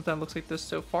 So you have something that looks like this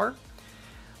so far.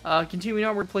 Continuing on,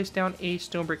 we're going to place down a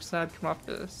stone brick slab coming off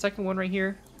the second one right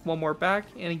here, 1 more back,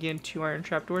 and again 2 iron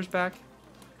trapdoors back,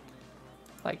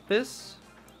 like this.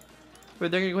 We're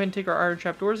then going to go ahead and take our iron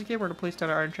trapdoors again. We're going to place down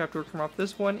our iron trapdoor coming off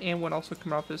this one, and one also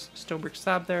coming off this stone brick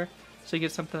slab there. So you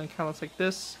get something that kind of looks like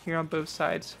this here on both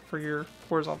sides for your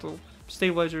horizontal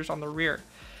stabilizers on the rear.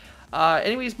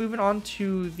 Anyways, moving on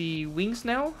to the wings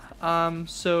now.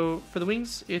 So for the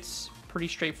wings, it's pretty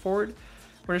straightforward.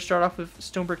 We're going to start off with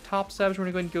stone brick top slabs. We're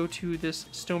going to go ahead and go to this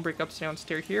stone brick upside down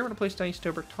stair here. We're going to place down a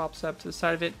stone brick top slab to the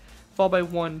side of it, followed by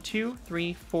 1, 2,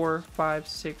 3, 4, 5,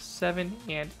 6, 7,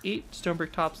 and 8 stone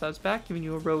brick top slabs back, giving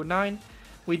you a row of 9.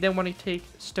 We then want to take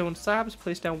stone slabs,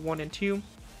 place down 1 and 2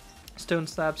 stone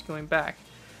slabs going back.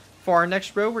 For our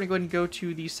next row, we're going to go ahead and go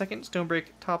to the second stone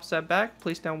brick top slab back,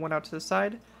 place down 1 out to the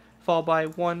side, followed by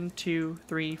 1, 2,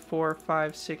 3, 4,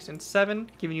 5, 6, and 7,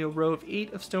 giving you a row of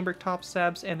 8 of stone brick top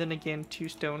slabs, and then again 2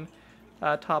 stone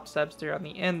top slabs there on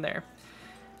the end there.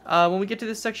 When we get to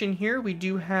this section here, we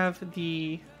do have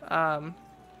the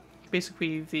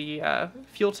basically the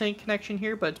fuel tank connection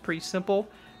here, but it's pretty simple.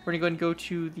 We're going to go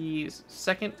to the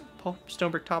second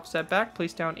stone brick top slab back,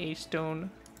 place down a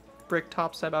stone brick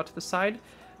top slab out to the side.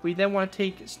 We then want to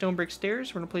take stone brick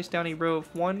stairs. We're going to place down a row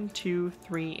of 1, 2,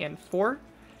 3, and 4,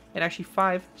 and actually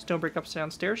 5 stone brick upside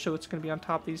down stairs, so it's going to be on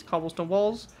top of these cobblestone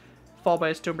walls, followed by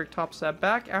a stone brick top slab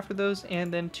back after those,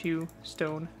 and then 2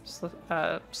 stone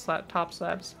top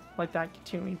slabs like that,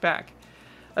 continuing back.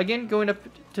 Again, going up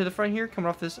to the front here, coming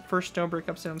off this first stone brick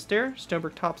upside down stair, stone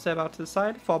brick top slab out to the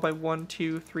side, followed by 1,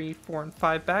 2, 3, 4, and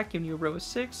 5 back, giving you a row of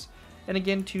 6, and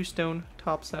again 2 stone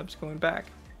top slabs going back.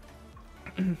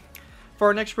 For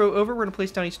our next row over, we're going to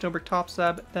place down a stone brick top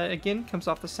slab that again comes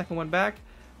off the second one back,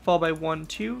 followed by 1,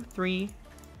 2, 3,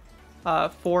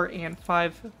 4, and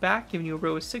 5 back, giving you a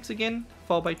row of 6 again,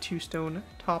 followed by 2 stone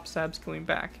top slabs going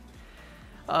back.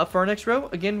 For our next row,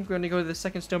 again, we're going to go to the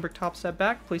second stone brick top slab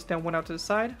back, place down 1 out to the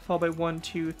side, followed by 1,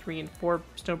 2, 3, and 4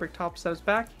 stone brick top slabs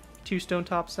back, 2 stone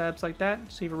top slabs like that,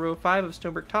 so you have a row of 5 of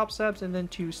stone brick top slabs, and then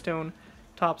 2 stone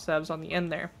top slabs on the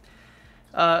end there.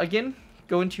 Again,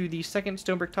 go into the second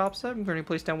stone brick top slab, we're going to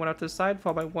place down 1 out to the side,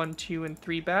 followed by 1, 2, and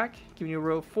 3 back, giving you a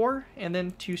row of 4, and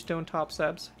then 2 stone top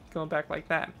slabs going back like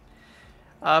that.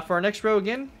 For our next row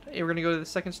again, we're going to go to the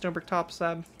second stone brick top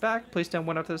slab back, place down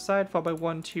 1 out to the side, followed by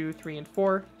 1, 2, 3, and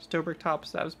 4 stone brick top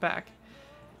slabs back.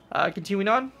 Continuing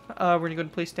on, we're going to go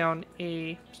and place down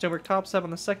a stone brick top slab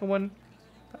on the second one,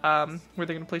 where they're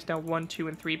going to place down 1, 2,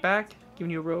 and 3 back,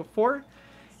 giving you a row of 4.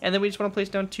 And then we just want to place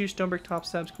down 2 stone brick top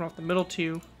slabs coming off the middle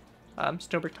 2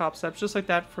 stone brick top slabs, just like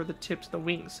that for the tips of the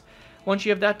wings. Once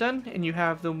you have that done, and you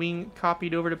have the wing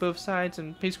copied over to both sides,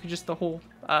 and basically just the whole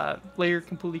layer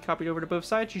completely copied over to both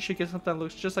sides, you should get something that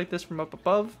looks just like this from up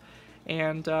above,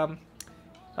 and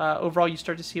overall you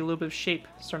start to see a little bit of shape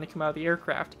starting to come out of the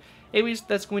aircraft. Anyways,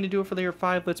 that's going to do it for layer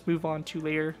 5. Let's move on to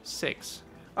layer 6.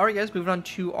 Alright guys, moving on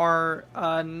to our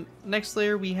next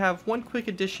layer, we have one quick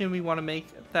addition we want to make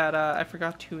that I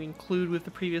forgot to include with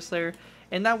the previous layer,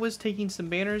 and that was taking some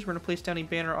banners. We're going to place down a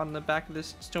banner on the back of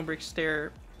this stone brick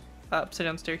stair, upside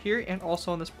down stair here, and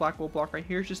also on this black wool block right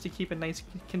here, just to keep a nice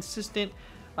consistent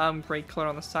gray color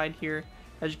on the side here.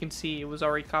 As you can see, it was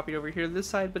already copied over here to this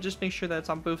side, but just make sure that it's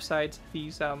on both sides,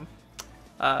 these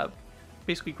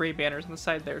basically gray banners on the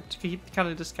side there to kind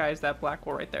of disguise that black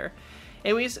wool right there.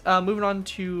 Anyways, moving on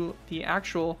to the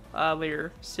actual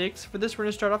layer 6. For this, we're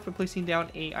going to start off by placing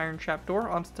down a iron trap door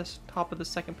on the top of the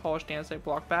second polished andesite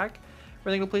block back.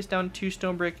 We're then going to place down 2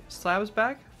 stone brick slabs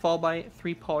back, followed by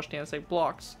 3 polished andesite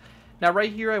blocks. Now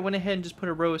right here, I went ahead and just put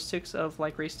a row of 6 of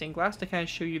light gray stained glass to kind of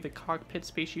show you the cockpit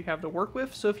space you have to work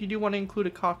with. So if you do want to include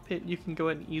a cockpit, you can go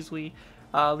ahead and easily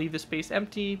leave the space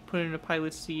empty, put in a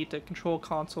pilot seat, a control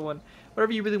console, and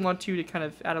whatever you really want to kind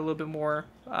of add a little bit more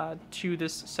to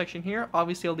this section here.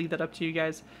 Obviously, I'll leave that up to you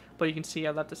guys, but you can see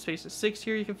I left the space of 6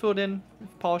 here. You can fill it in,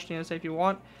 polished andesite if you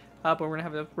want, but we're going to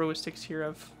have a row of 6 here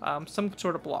of some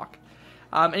sort of block.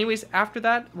 Anyways, after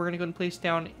that, we're going to go and place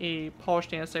down a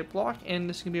polished andesite block, and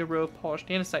this is going to be a row of polished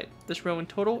andesite. This row in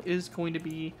total is going to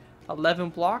be 11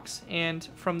 blocks, and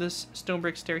from this stone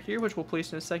brick stair here, which we'll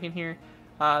place in a second here,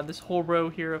 this whole row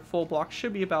here of full blocks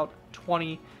should be about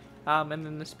 20, and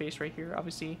then the space right here,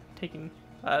 obviously taking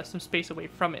some space away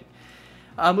from it.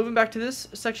 Moving back to this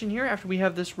section here, after we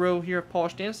have this row here of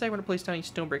polished andesite, we're going to place down a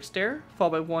stone brick stair,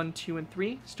 followed by 1, 2, and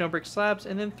 3 stone brick slabs,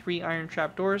 and then 3 iron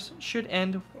trap doors. Should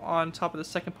end on top of the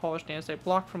second polished andesite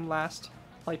block from last,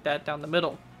 like that down the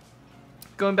middle.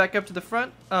 Going back up to the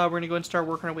front, we're going to go and start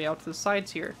working our way out to the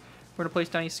sides here. We're going to place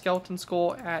down a skeleton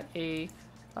skull at a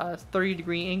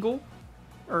 30-degree angle,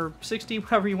 or 60,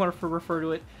 however you want to refer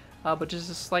to it, but just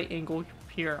a slight angle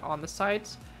here on the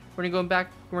sides. We're going to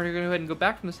go ahead and go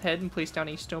back from this head and place down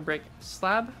a stone brick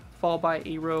slab, followed by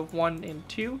a row of 1 and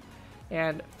 2,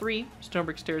 and 3 stone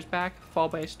brick stairs back,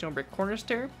 followed by a stone brick corner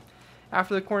stair.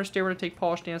 After the corner stair, we're going to take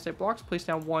polished andesite blocks, place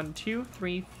down 1, 2,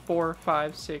 3, 4,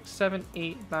 5, 6, 7,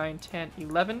 8, 9, 10,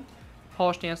 11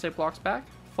 polished andesite blocks back,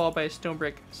 followed by a stone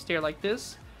brick stair like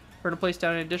this. We're going to place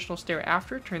down an additional stair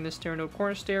after, turn this stair into a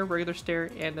corner stair, regular stair,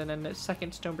 and then a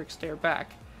second stone brick stair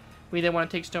back. We then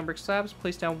want to take stone brick slabs,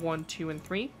 place down 1, 2, and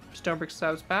 3 stone brick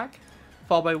slabs back,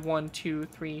 followed by 1, 2,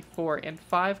 3, 4, and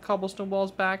 5 cobblestone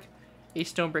walls back, a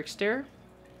stone brick stair,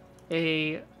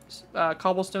 a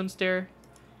cobblestone stair,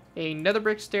 a nether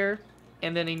brick stair,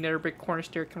 and then a nether brick corner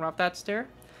stair coming off that stair.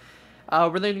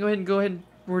 We're then going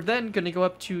to go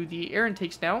up to the air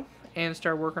intakes now and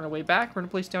start working our way back. We're going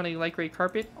to place down a light gray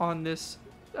carpet on this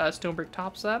stone brick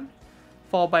top slab,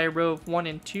 followed by a row of 1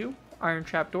 and 2 iron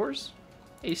trapdoors,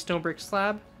 a stone brick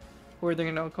slab, where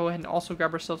they're going to go ahead and also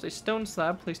grab ourselves a stone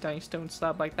slab, place down a stone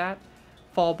slab like that,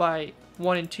 followed by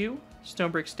 1 and 2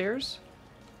 stone brick stairs,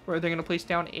 where they're going to place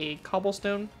down a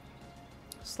cobblestone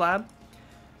slab,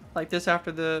 like this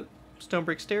after the stone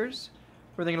brick stairs,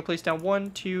 where they're going to place down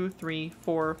 1, 2, 3,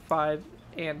 4, 5,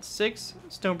 and 6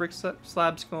 stone brick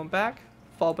slabs going back,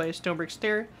 followed by a stone brick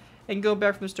stair, and go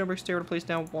back from the stone brick stair to place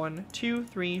down 1, 2,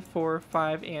 3, 4,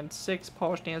 5, and 6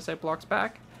 polished andesite blocks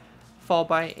back, followed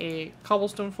by a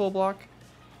cobblestone full block,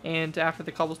 and after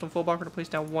the cobblestone full block, we're going to place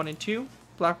down 1 and 2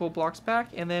 black wool blocks back,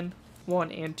 and then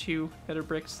 1 and 2 nether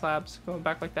brick slabs going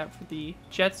back like that for the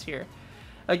jets here.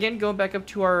 Again, going back up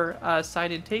to our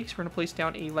side intakes, we're going to place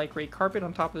down a light gray carpet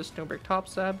on top of the stone brick top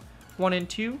slab, 1 and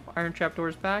 2 iron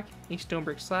trapdoors back, a stone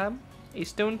brick slab, a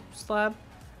stone slab,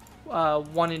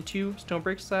 1 and 2 stone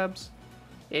brick slabs,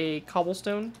 a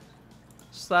cobblestone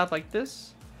slab like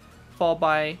this, followed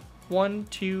by 1,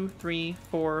 2, 3,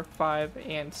 4, 5,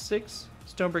 and 6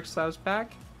 stone brick slabs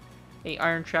back, a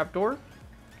iron trapdoor,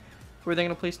 where they're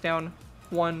going to place down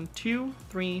 1, 2,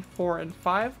 3, 4, and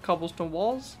 5 cobblestone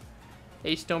walls,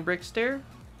 a stone brick stair,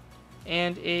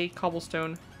 and a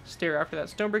cobblestone stair after that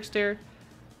stone brick stair,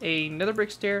 a nether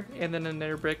brick stair, and then a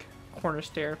nether brick corner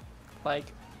stair,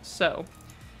 like so.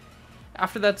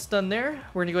 After that's done there,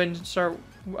 we're going to go ahead and start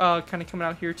kind of coming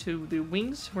out here to the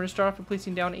wings. We're going to start off with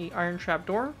placing down a iron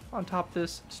trapdoor on top of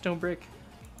this stone brick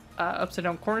upside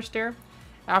down corner stair.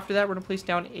 After that, we're going to place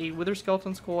down a wither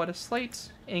skeleton skull at a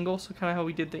slight angle, so kind of how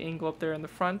we did the angle up there in the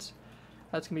front.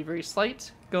 That's going to be very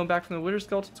slight. Going back from the wither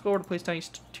skeleton skull, we're going to place down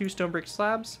 2 stone brick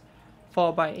slabs,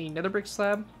 followed by a nether brick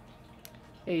slab,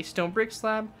 a stone brick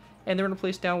slab, and then we're going to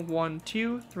place down 1,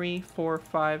 2, 3, 4,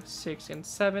 5, 6, and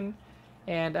 7,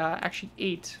 and actually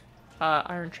 8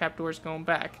 iron trapdoors going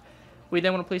back. We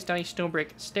then want to place down a stone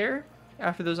brick stair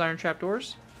after those iron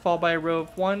trapdoors, followed by a row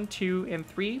of 1, 2, and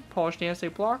 3 polished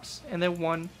andesite blocks, and then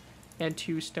 1 and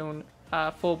 2 stone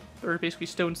basically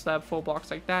stone slab full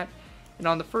blocks like that. And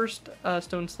on the first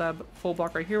stone slab full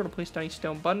block right here, we're going to place down a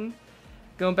stone button.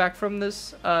 Going back from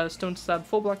this stone slab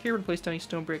full block here, we're going to place down a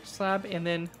stone brick slab, and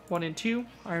then 1 and 2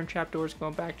 iron trapdoors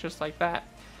going back just like that.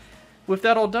 With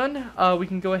that all done, we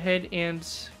can go ahead and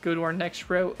go to our next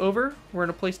row over. We're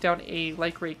going to place down a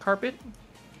light gray carpet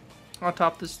on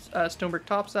top of this stone brick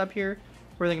top slab here,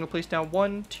 where they're going to place down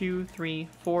 1, 2, 3,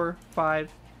 4, 5,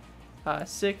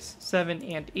 6, 7,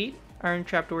 and 8 iron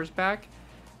trapdoors back.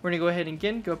 We're going to go ahead and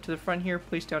again go up to the front here,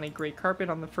 place down a gray carpet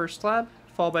on the first slab,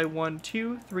 followed by 1,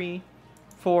 2, 3,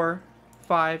 4,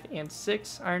 5, and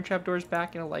 6 iron trapdoors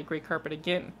back, and a light gray carpet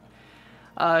again.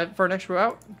 For our next row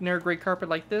out, another gray carpet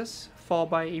like this, followed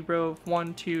by a row of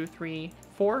 1, 2, 3,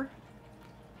 4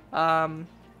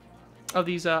 of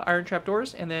these iron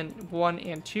trapdoors, and then 1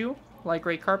 and 2 light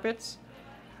gray carpets.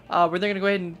 We're then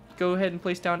going to go ahead and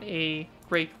place down a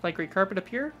light gray carpet up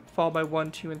here, followed by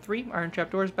 1, 2, and 3 iron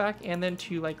trapdoors back, and then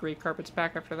 2 light gray carpets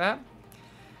back after that.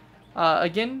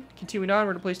 Again, continuing on,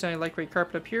 we're going to place down a light gray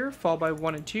carpet up here, followed by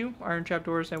 1 and 2 iron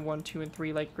trapdoors, and 1, 2, and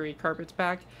 3 light gray carpets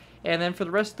back. And then for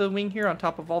the rest of the wing here, on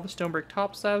top of all the stone brick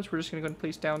top slabs, we're just going to go and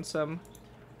place down some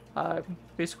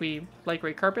basically light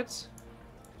gray carpets,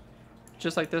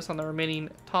 just like this on the remaining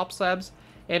top slabs.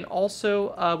 And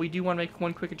also, we do want to make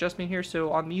one quick adjustment here.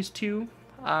 So on these 2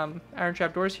 iron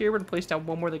trapdoors here, we're going to place down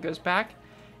 1 more that goes back,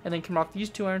 and then come off these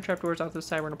 2 iron trapdoors off the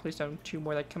side, we're going to place down 2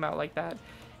 more that come out like that.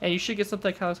 And you should get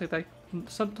something that kind of looks like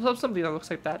that, something that looks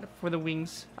like that for the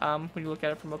wings when you look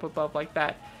at it from up above like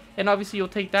that. And obviously you'll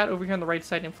take that over here on the right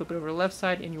side and flip it over to the left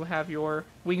side, and you'll have your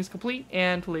wings complete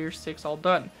and layer 6 all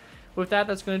done. With that,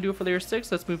 that's going to do it for layer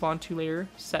 6. Let's move on to layer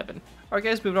 7. Alright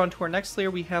guys, moving on to our next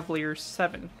layer, we have layer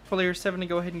 7. For layer 7, to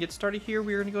go ahead and get started here,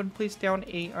 we're going to go ahead and place down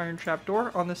a iron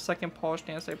trapdoor on this second polished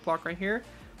andesite block right here,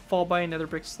 followed by another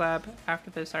brick slab after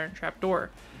this iron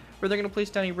trapdoor. We're then going to place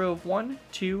down a row of 1,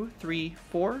 2, 3,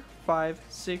 4, 5,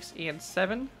 6, and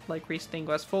 7 light gray stained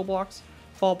glass full blocks,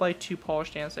 followed by 2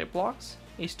 polished andesite blocks,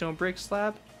 a stone brick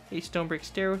slab, a stone brick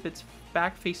stair with its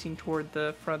back facing toward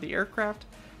the front of the aircraft,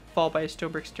 followed by a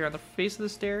stone brick stair on the face of the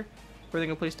stair, where they're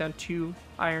going to place down 2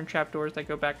 iron trapdoors that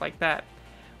go back like that.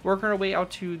 Working our way out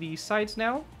to the sides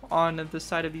now. On the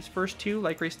side of these first 2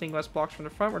 light gray stained glass blocks from the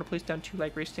front, we're going to place down 2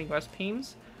 light gray stained glass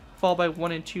panes, followed by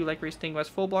 1 and 2 light gray stained glass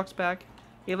full blocks back,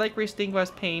 a light gray stained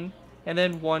glass pane, and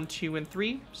then 1, 2, and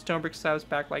 3 stone brick slabs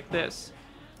back like this.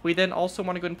 We then also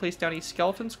want to go ahead and place down a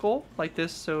skeleton skull like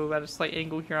this, so at a slight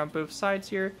angle here on both sides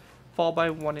here, followed by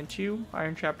 1 and 2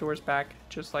 iron trapdoors back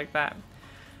just like that.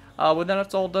 When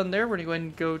that's all done there, we're going to go ahead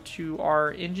and go to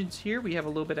our engines here. We have a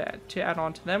little bit to add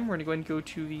on to them. We're going to go ahead and go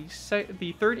to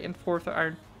the third and fourth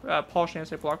iron polished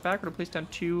andesite block back. We're going to place down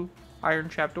 2 iron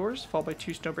trapdoors, followed by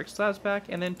 2 stone brick slabs back,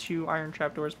 and then 2 iron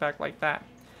trapdoors back like that.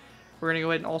 We're going to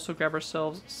go ahead and also grab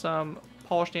ourselves some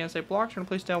polished andesite blocks. We're going to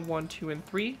place down 1, 2, and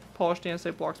 3 polished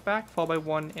andesite blocks back, followed by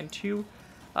 1 and 2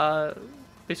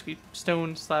 basically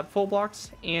stone slab full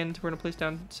blocks, and we're going to place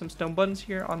down some stone buttons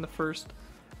here on the first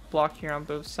block here on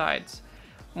both sides.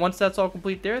 Once that's all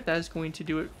complete there, that is going to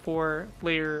do it for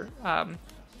layer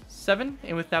 7,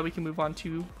 and with that we can move on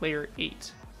to layer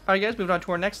 8. Alright guys, moving on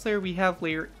to our next layer, we have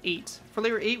layer 8. For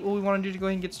layer 8, what we want to do to go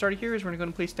ahead and get started here is we're going to go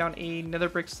and place down a nether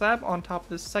brick slab on top of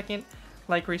the second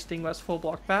light gray stained glass full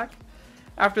block back.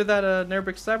 After that nether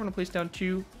brick slab, we're going to place down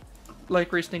 2 light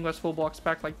gray stained glass full blocks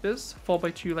back like this, followed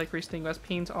by 2 light gray stained glass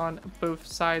panes on both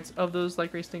sides of those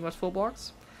light gray stained glass full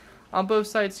blocks. On both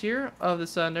sides here of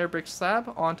this nether brick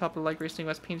slab, on top of the light gray stained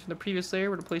glass panes from the previous layer,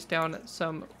 we're going to place down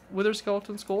some wither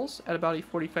skeleton skulls at about a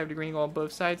 45-degree angle on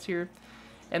both sides here.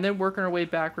 And then working our way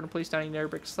back, we're going to place down a nether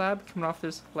brick slab coming off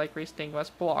this light gray stained glass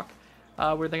block.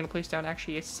 We're then going to place down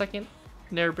actually a second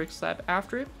nether brick slab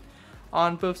after it.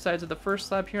 On both sides of the first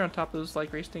slab here, on top of those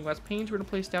light gray stained glass panes, we're going to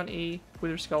place down a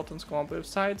wither skeleton skull on both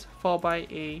sides, followed by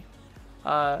a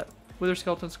wither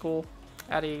skeleton skull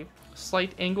at a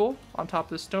slight angle on top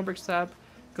of the stone brick slab,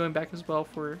 going back as well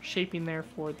for shaping there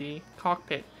for the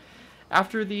cockpit.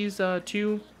 After these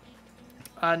 2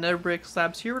 nether brick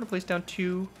slabs here, we're going to place down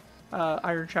 2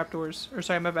 iron trapdoors, or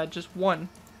sorry, my bad, just 1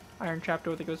 iron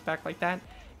trapdoor that goes back like that,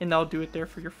 and that'll do it there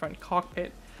for your front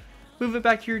cockpit. Move it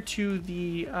back here to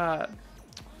the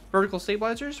vertical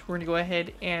stabilizers. We're going to go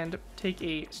ahead and take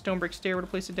a stone brick stair. We're going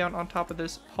to place it down on top of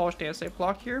this polished andesite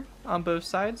block here on both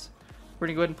sides. We're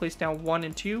going to go ahead and place down 1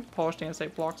 and 2 polished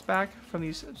andesite blocks back from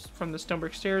the stone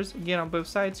brick stairs, again on both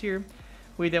sides here.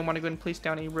 We then want to go ahead and place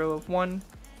down a row of 1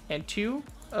 and 2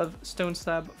 of stone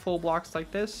slab full blocks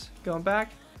like this, going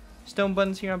back. Stone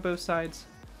buttons here on both sides,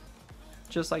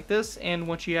 just like this. And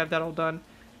once you have that all done,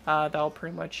 that'll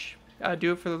pretty much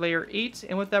do it for the layer 8.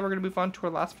 And with that, we're going to move on to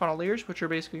our last final layers, which are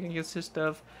basically going to consist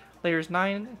of layers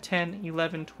 9, 10,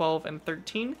 11, 12, and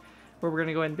 13, where we're going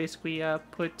to go ahead and basically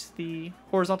put the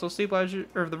horizontal stabilizer,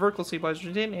 or the vertical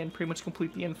stabilizers in, and pretty much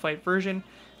complete the in-flight version.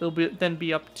 It'll then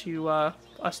be up to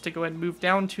us to go ahead and move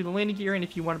down to the landing gear, and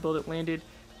if you want to build it landed,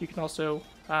 you can also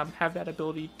have that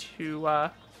ability to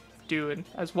do it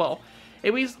as well.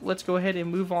 Anyways, let's go ahead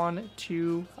and move on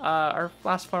to our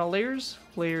last final layers,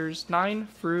 layers 9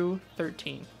 through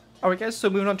 13. Alright guys, so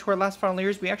moving on to our last final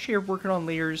layers, we actually are working on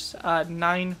layers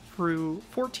 9 through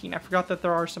 14. I forgot that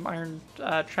there are some iron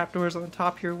trapdoors on the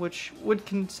top here, which would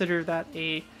consider that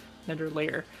a nether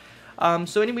layer.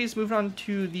 So anyways, moving on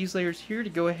to these layers here to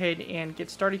go ahead and get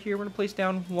started here, we're going to place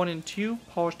down 1 and 2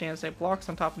 polished andesite blocks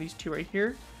on top of these 2 right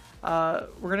here. We're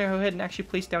going to go ahead and actually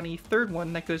place down a third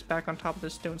one that goes back on top of the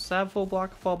stone slab full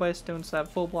block, followed by a stone slab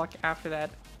full block after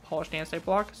that polished andesite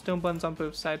block, stone buttons on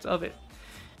both sides of it.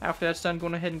 After that's done,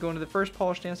 going ahead and go into the first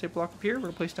polished andesite block up here, we're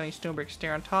going to place down a stone brick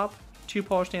stair on top, 2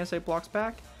 polished andesite blocks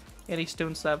back, and a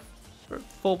stone slab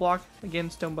full block, again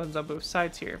stone buttons on both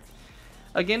sides here.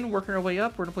 Again, working our way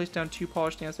up, we're going to place down 2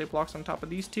 polished andesite blocks on top of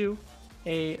these 2,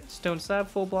 a stone slab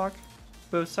full block,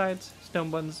 both sides, stone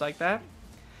buttons like that.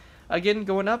 Again,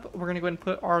 going up, we're going to go ahead and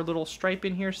put our little stripe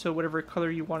in here, so whatever color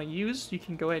you want to use, you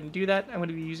can go ahead and do that. I'm going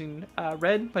to be using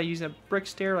red by using a brick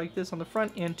stair like this on the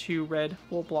front and 2 red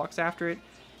wool blocks after it.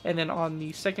 And then on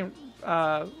the second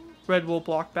red wool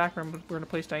block back, we're going to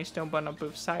place down a stone button on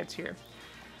both sides here.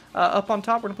 Up on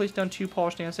top, we're going to place down 2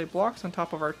 polished andesite blocks on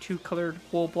top of our 2 colored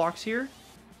wool blocks here.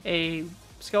 A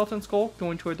skeleton skull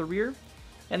going toward the rear.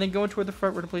 And then going toward the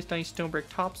front, we're going to place down a stone brick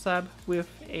top slab with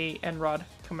a end rod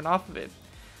coming off of it.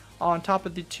 On top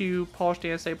of the 2 polished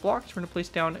andesite blocks, we're going to place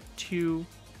down 2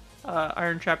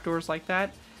 iron trapdoors like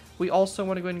that. We also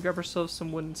want to go ahead and grab ourselves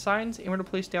some wooden signs, and we're going to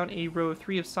place down a row of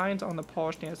 3 of signs on the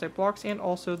polished andesite blocks and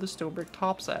also the stone brick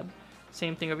top slab.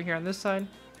 Same thing over here on this side,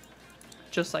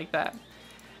 just like that.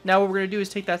 Now what we're going to do is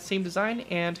take that same design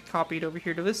and copy it over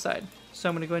here to this side. So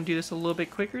I'm going to go ahead and do this a little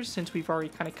bit quicker since we've already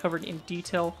kind of covered in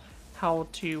detail how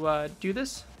to do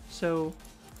this. So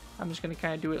I'm just going to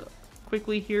kind of do it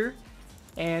quickly here.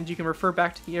 And you can refer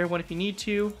back to the other one if you need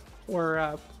to,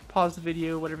 or pause the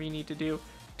video, whatever you need to do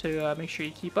to make sure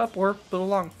you keep up, or build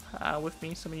along with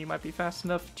me. Some of you might be fast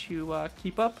enough to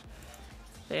keep up.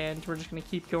 And we're just going to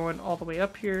keep going all the way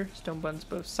up here. Stone buttons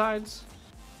both sides,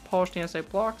 polished andesite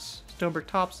blocks, stone brick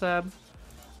top slab,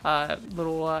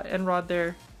 little end rod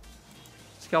there,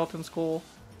 skeleton skull,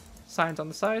 signs on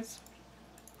the sides,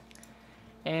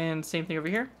 and same thing over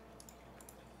here.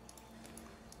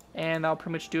 And that'll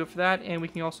pretty much do it for that. And we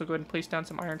can also go ahead and place down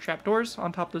some iron trapdoors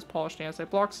on top of those polished andesite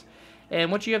blocks.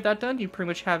 And once you have that done, you pretty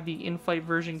much have the in-flight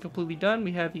version completely done.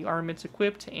 We have the armaments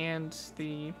equipped and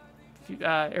the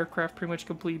aircraft pretty much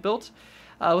completely built.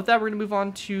 With that, we're going to move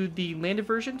on to the landed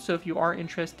version. So if you are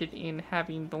interested in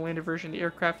having the landed version of the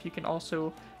aircraft, you can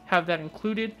also have that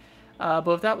included. But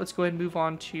with that, let's go ahead and move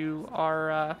on to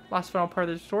our last final part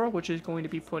of the tutorial, which is going to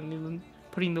be putting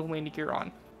the landing gear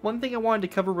on. One thing I wanted to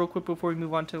cover real quick before we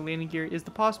move on to the landing gear is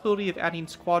the possibility of adding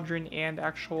squadron and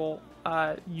actual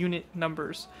unit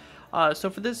numbers. So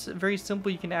for this, very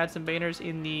simple, you can add some banners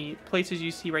in the places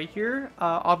you see right here.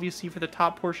 Obviously for the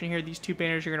top portion here, these two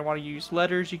banners, you're going to want to use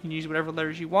letters. You can use whatever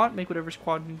letters you want, make whatever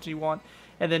squadrons you want.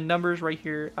 And then numbers right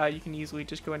here, you can easily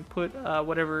just go and put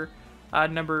whatever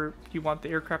number you want the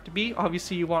aircraft to be.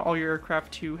 Obviously you want all your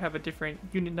aircraft to have a different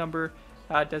unit number,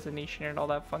 designation, and all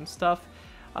that fun stuff.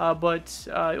 But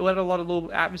it'll add a lot of little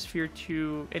atmosphere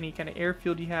to any kind of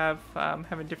airfield you have,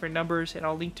 having different numbers, and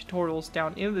I'll link tutorials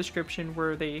down in the description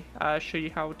where they show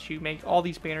you how to make all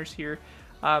these banners here,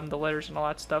 the letters and all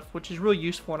that stuff, which is really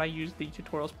useful, and I use the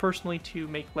tutorials personally to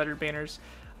make letter banners.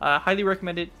 Highly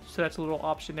recommend it. So that's a little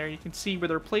option there. You can see where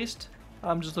they're placed.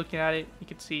 I'm just looking at it. You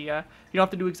can see you don't have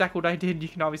to do exactly what I did. You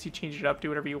can obviously change it up, do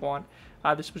whatever you want.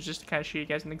 This was just to kind of show you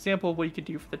guys an example of what you could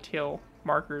do for the tail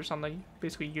markers on the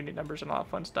basically unit numbers and all that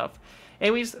fun stuff.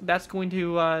 Anyways, that's going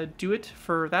to do it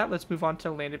for that. Let's move on to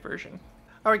the landed version.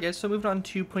 Alright guys, so moving on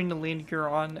to putting the landing gear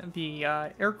on the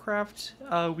aircraft,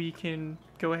 we can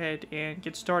go ahead and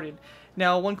get started.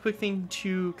 Now, one quick thing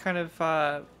to kind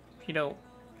of,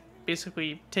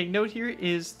 basically take note here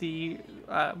is the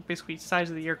basically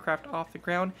size of the aircraft off the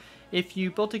ground. If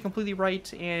you built it completely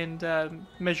right and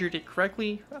measured it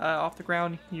correctly off the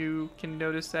ground, you can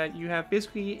notice that you have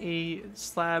basically a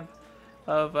slab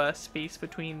of space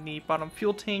between the bottom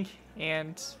fuel tank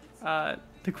and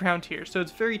the ground here. So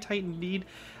it's very tight indeed,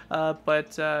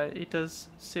 but it does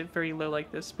sit very low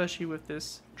like this, especially with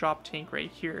this drop tank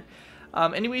right here.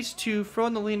 Anyways, to throw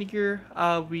in the landing gear,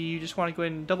 we just want to go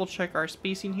ahead and double check our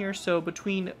spacing here. So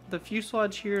between the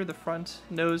fuselage here, the front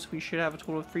nose, we should have a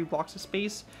total of 3 blocks of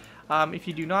space. If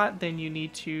you do not, then you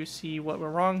need to see what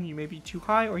went wrong. You may be too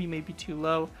high or you may be too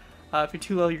low. If you're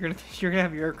too low, you're gonna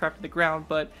have your aircraft at the ground,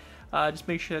 but just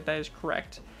make sure that that is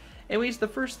correct. Anyways, the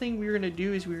first thing we're going to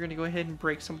do is we're going to go ahead and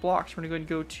break some blocks. We're going to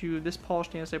go ahead and go to this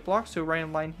polished andesite block. So right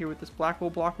in line here with this black wool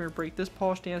block, we're going to break this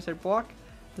polished andesite block,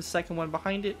 the second one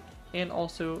behind it, and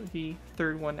also the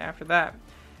third one after that.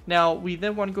 Now, we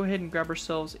then want to go ahead and grab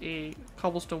ourselves a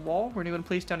cobblestone wall. We're going to go and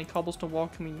place down a cobblestone wall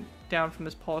coming down from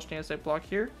this polished andesite block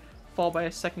here, followed by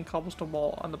a second cobblestone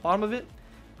wall on the bottom of it.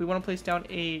 We want to place down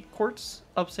a quartz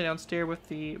upside down stair with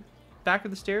the back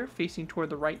of the stair facing toward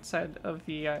the right side of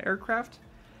the aircraft.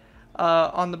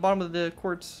 On the bottom of the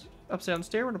quartz upside down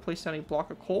stair, we're going to place down a block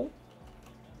of coal.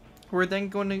 We're then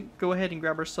going to go ahead and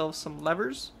grab ourselves some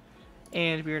levers,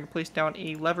 and we're going to place down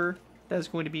a lever that is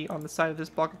going to be on the side of this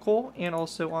block of coal and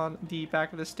also on the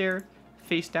back of the stair,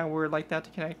 face downward like that to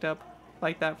connect up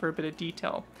like that for a bit of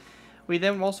detail. We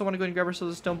then also want to go ahead and grab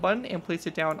ourselves a stone button and place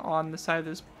it down on the side of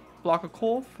this block of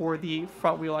coal for the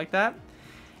front wheel like that.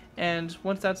 And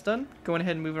once that's done, going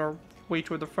ahead and moving our way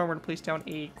toward the front, we're going to place down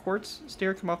a quartz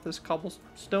stair, come off this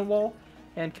cobblestone wall,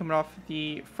 and coming off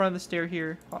the front of the stair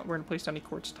here, we're going to place down a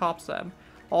quartz top slab.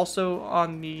 Also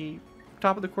on the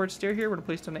top of the quartz stair here, we're going to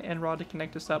place down an end rod to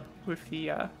connect us up with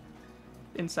the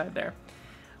inside there.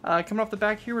 Coming off the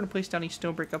back here, we're going to place down a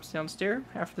stone brick upside down stair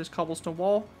after this cobblestone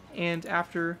wall, and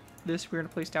after this we're going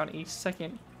to place down a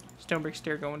second stone brick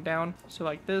stair going down, so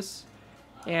like this,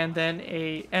 and then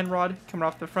a end rod coming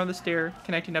off the front of the stair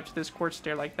connecting up to this quartz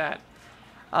stair like that.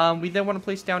 We then want to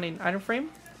place down an item frame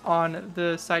on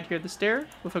the side here of the stair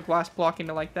with a glass block in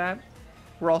it like that.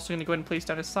 We're also going to go ahead and place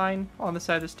down a sign on the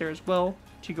side of the stair as well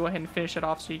to go ahead and finish it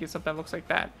off so you get something that looks like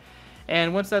that.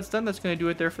 And once that's done, that's going to do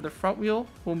it there for the front wheel.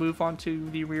 We'll move on to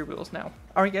the rear wheels now.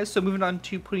 Alright guys, so moving on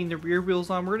to putting the rear wheels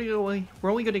on, we're only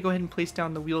going to go ahead and place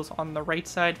down the wheels on the right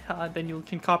side. Then you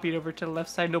can copy it over to the left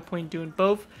side, no point in doing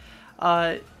both.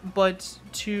 But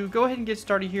to go ahead and get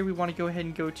started here, we want to go ahead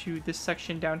and go to this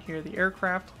section down here, the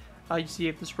aircraft. You see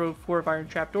you have this row of 4 of iron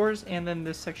trapdoors, and then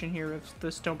this section here of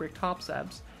the stone brick top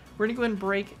slabs. We're going to go ahead and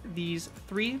break these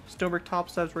 3 stone brick top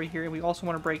slabs right here, and we also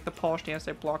want to break the polished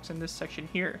andesite blocks in this section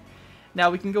here. Now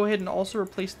we can go ahead and also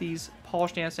replace these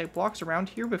polished andesite blocks around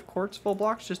here with quartz full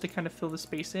blocks just to kind of fill the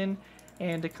space in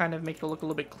and to kind of make it look a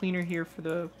little bit cleaner here for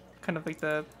the kind of like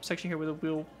the section here where the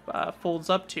wheel folds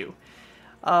up to.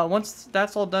 Once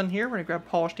that's all done here, we're going to grab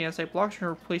polished andesite blocks. We're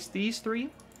going to replace these 3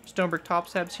 stone brick top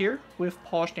slabs here with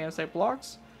polished andesite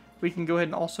blocks. We can go ahead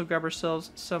and also grab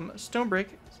ourselves some stone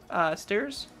brick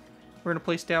stairs we're going to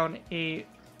place down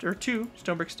two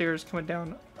stone brick stairs coming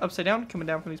down upside down, coming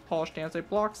down from these polished andesite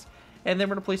blocks. And then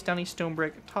we're going to place down a stone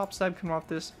brick top slab coming off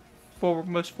this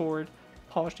most forward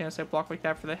polished andesite block like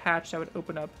that for the hatch that would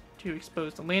open up to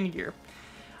expose the landing gear.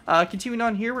 Continuing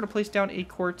on here, we're going to place down a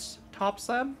quartz top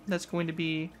slab that's going to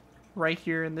be right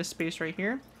here in this space right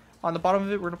here. On the bottom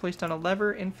of it, we're going to place down a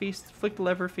lever and flick the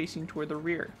lever facing toward the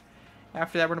rear.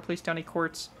 After that, we're going to place down a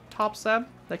quartz top slab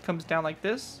that comes down like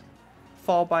this,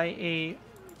 followed by a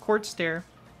quartz stair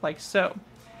like so.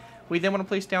 We then want to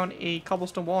place down a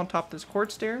cobblestone wall on top of this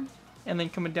quartz stair, and then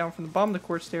coming down from the bottom of the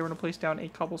quartz stair, we're going to place down a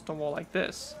cobblestone wall like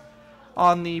this.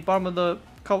 On the bottom of the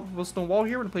cobblestone wall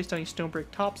here, we're going to place down a stone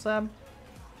brick top slab.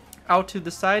 Out to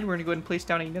the side, we're going to go ahead and place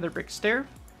down another brick stair,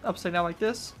 upside down like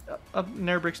this,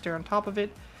 another brick stair on top of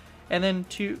it, and then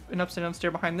an upside down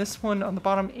stair behind this one on the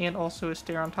bottom, and also a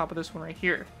stair on top of this one right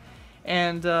here.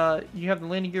 And you have the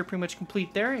landing gear pretty much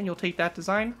complete there, and you'll take that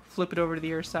design, flip it over to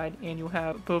the air side, and you'll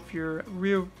have both your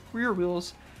rear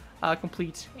wheels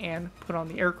complete and put on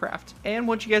the aircraft. And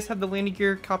once you guys have the landing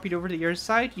gear copied over to the air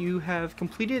side, you have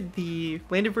completed the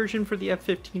landed version for the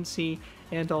F-15C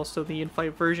and also the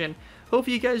in-flight version.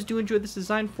 Hopefully you guys do enjoy this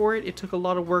design for it. It took a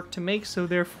lot of work to make, so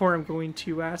therefore I'm going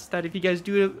to ask that if you guys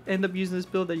do end up using this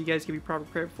build, that you guys give me proper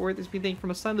credit for it. This has been thank you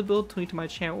from a side of the build, to link to my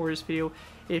channel or this video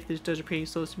if this does appear to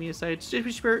social media sites.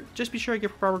 Just be sure I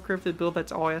give proper credit for the build.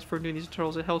 That's all I ask for doing these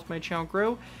tutorials. It helps my channel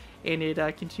grow, and it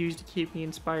continues to keep me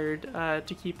inspired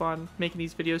to keep on making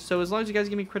these videos. So as long as you guys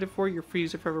give me credit for it, you're free to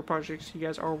use it for whatever projects you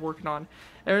guys are working on.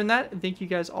 Other than that, thank you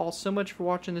guys all so much for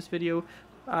watching this video.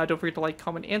 Don't forget to like,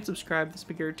 comment, and subscribe. This has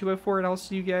been Garrett 2x4, and I'll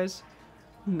see you guys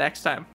next time.